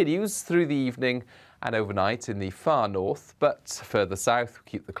rain continues through the evening and overnight in the far north, but further south we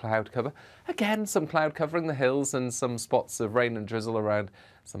keep the cloud cover. Again, some cloud covering the hills and some spots of rain and drizzle around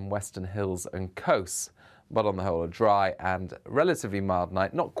some western hills and coasts. But on the whole, a dry and relatively mild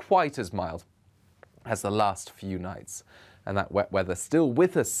night, not quite as mild as the last few nights. And that wet weather still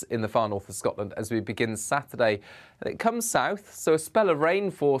with us in the far north of Scotland as we begin Saturday. And it comes south, so a spell of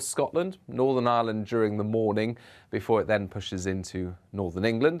rain for Scotland, Northern Ireland during the morning before it then pushes into northern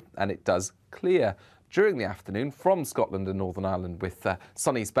England, and it does clear during the afternoon from Scotland and Northern Ireland with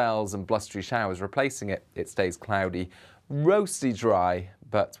sunny spells and blustery showers replacing it. It stays cloudy, roasty dry,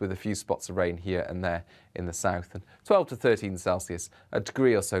 but with a few spots of rain here and there in the south, and 12 to 13 Celsius, a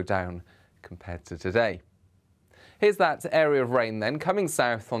degree or so down compared to today. Here's that area of rain then, coming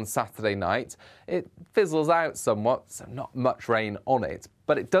south on Saturday night. It fizzles out somewhat, so not much rain on it,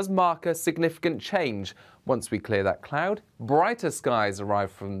 but it does mark a significant change once we clear that cloud. Brighter skies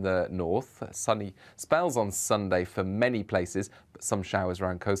arrive from the north, sunny spells on Sunday for many places, but some showers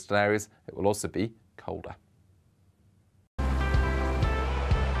around coastal areas. It will also be colder.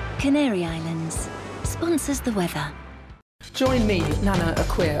 Canary Islands sponsors the weather. Join me, Nana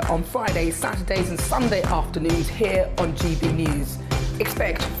Aquia, on Fridays, Saturdays and Sunday afternoons here on GB News.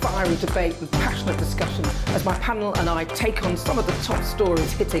 Expect fiery debate and passionate discussion as my panel and I take on some of the top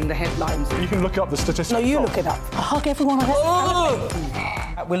stories hitting the headlines. You can look up the statistics. No, you look it up. I hug everyone I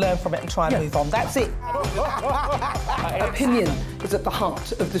have. We learn from it and try and move on. That's it. Opinion is at the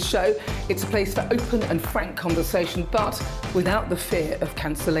heart of the show. It's a place for open and frank conversation, but without the fear of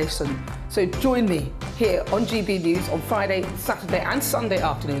cancellation. So join me here on GB News on Friday, Saturday and Sunday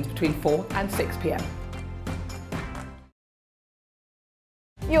afternoons between 4 and 6 p.m.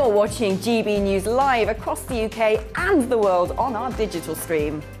 You're watching GB News live across the UK and the world on our digital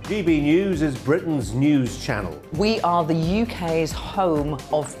stream. GB News is Britain's news channel. We are the UK's home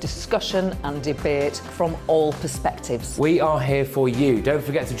of discussion and debate from all perspectives. We are here for you. Don't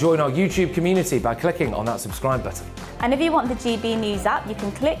forget to join our YouTube community by clicking on that subscribe button. And if you want the GB News app, you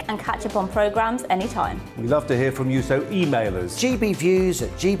can click and catch up on programmes anytime. We love to hear from you, so email us.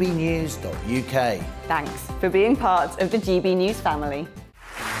 gbviews@gbnews.uk. Thanks for being part of the GB News family.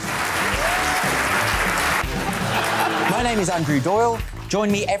 My name is Andrew Doyle.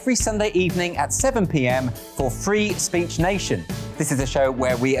 Join me every Sunday evening at 7 p.m. for Free Speech Nation. This is a show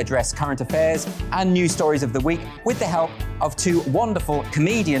where we address current affairs and news stories of the week with the help of two wonderful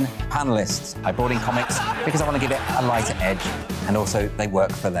comedian panellists. I brought in comics because I want to give it a lighter edge, and also they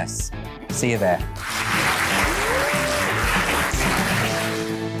work for less. See you there.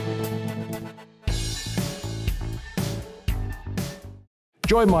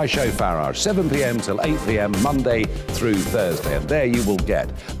 Join my show Farage, 7 p.m. till 8 p.m. Monday through Thursday, and there you will get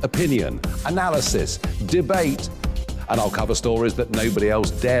opinion, analysis, debate, and I'll cover stories that nobody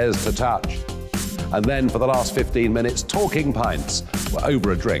else dares to touch. And then for the last 15 minutes, talking pints. We're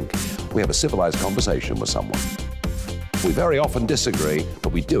over a drink. We have a civilised conversation with someone. We very often disagree,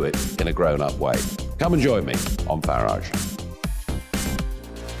 but we do it in a grown-up way. Come and join me on Farage.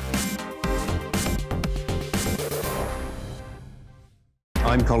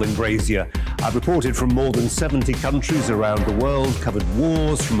 I'm Colin Brazier. I've reported from more than 70 countries around the world, covered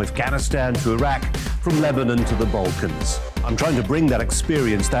wars from Afghanistan to Iraq, from Lebanon to the Balkans. I'm trying to bring that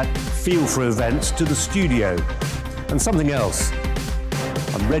experience, that feel for events, to the studio. And something else.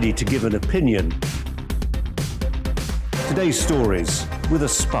 I'm ready to give an opinion. Today's stories with a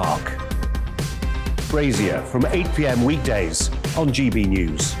spark. Brazier from 8 p.m. weekdays on GB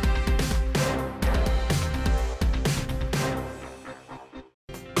News.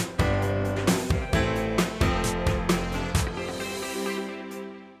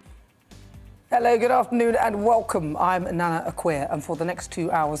 Hello, good afternoon and welcome. I'm Nana Akweer, and for the next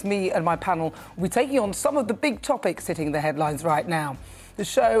 2 hours, me and my panel will be taking on some of the big topics hitting the headlines right now. The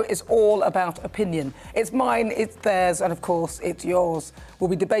show is all about opinion. It's mine, it's theirs, and of course, it's yours. We'll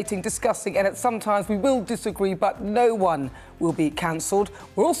be debating, discussing, and at sometimes we will disagree, but no one will be cancelled.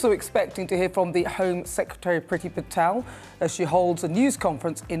 We're also expecting to hear from the Home Secretary Priti Patel as she holds a news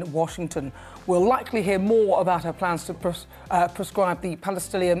conference in Washington. We'll likely hear more about her plans to prescribe the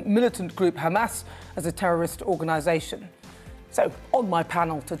Palestinian militant group Hamas as a terrorist organisation. So, on my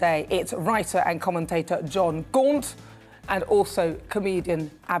panel today, it's writer and commentator John Gaunt and also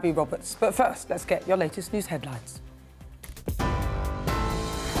comedian Abby Roberts. But first, let's get your latest news headlines.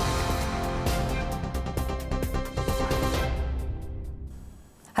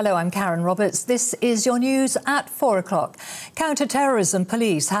 Hello, I'm Karen Roberts. This is your news at 4 o'clock. Counter-terrorism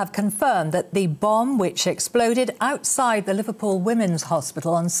police have confirmed that the bomb which exploded outside the Liverpool Women's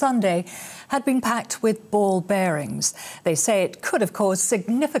Hospital on Sunday had been packed with ball bearings. They say it could have caused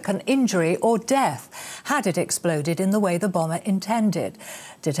significant injury or death had it exploded in the way the bomber intended.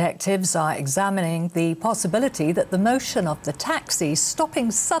 Detectives are examining the possibility that the motion of the taxi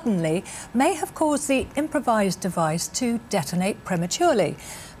stopping suddenly may have caused the improvised device to detonate prematurely.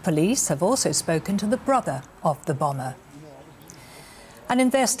 Police have also spoken to the brother of the bomber. An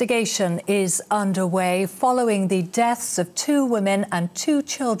investigation is underway following the deaths of 2 women and 2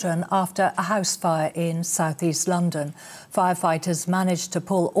 children after a house fire in southeast London. Firefighters managed to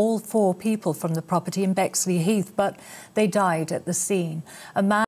pull all 4 people from the property in Bexley Heath, but they died at the scene. A man